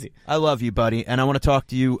just crazy. I love you, buddy, and I want to talk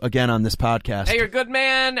to you again on this podcast. Hey, you're a good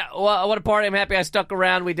man. Well, what a party. I'm happy I stuck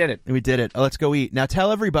around. We did it. We did it. Let's go eat. Now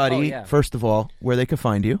tell everybody, first of all, where they can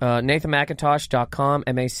find you. NathanMcIntosh.com,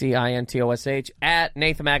 MACINTOSH, at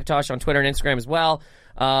Nathan McIntosh on Twitter and Instagram as well.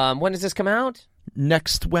 When does this come out?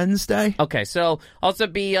 Next Wednesday. Okay, so also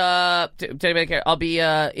be I'll be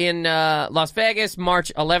in Las Vegas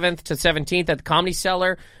March 11th to 17th at the Comedy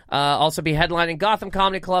Cellar. Also be headlining Gotham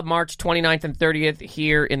Comedy Club March 29th and 30th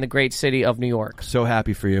here in the great city of New York. So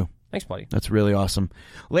happy for you. Thanks, buddy. That's really awesome.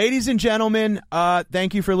 Ladies and gentlemen,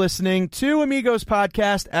 thank you for listening to Amigos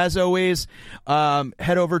Podcast. As always,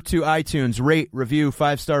 head over to iTunes, rate, review,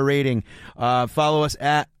 5-star rating. Follow us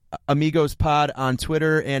at Amigos Pod on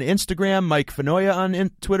Twitter and Instagram. Mike Fanoia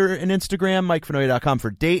on Twitter and Instagram. MikeFanoia.com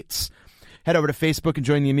for dates. Head over to Facebook and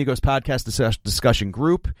join the Amigos Podcast discussion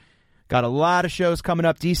group. Got a lot of shows coming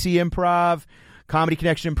up. DC Improv, Comedy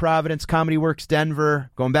Connection in Providence, Comedy Works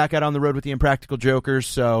Denver. Going back out on the road with the Impractical Jokers.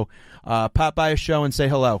 So pop by a show and say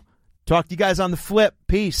hello. Talk to you guys on the flip.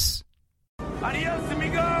 Peace. Adios,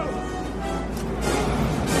 amigo.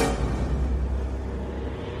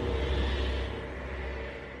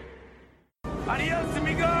 Adios,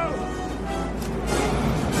 amigo.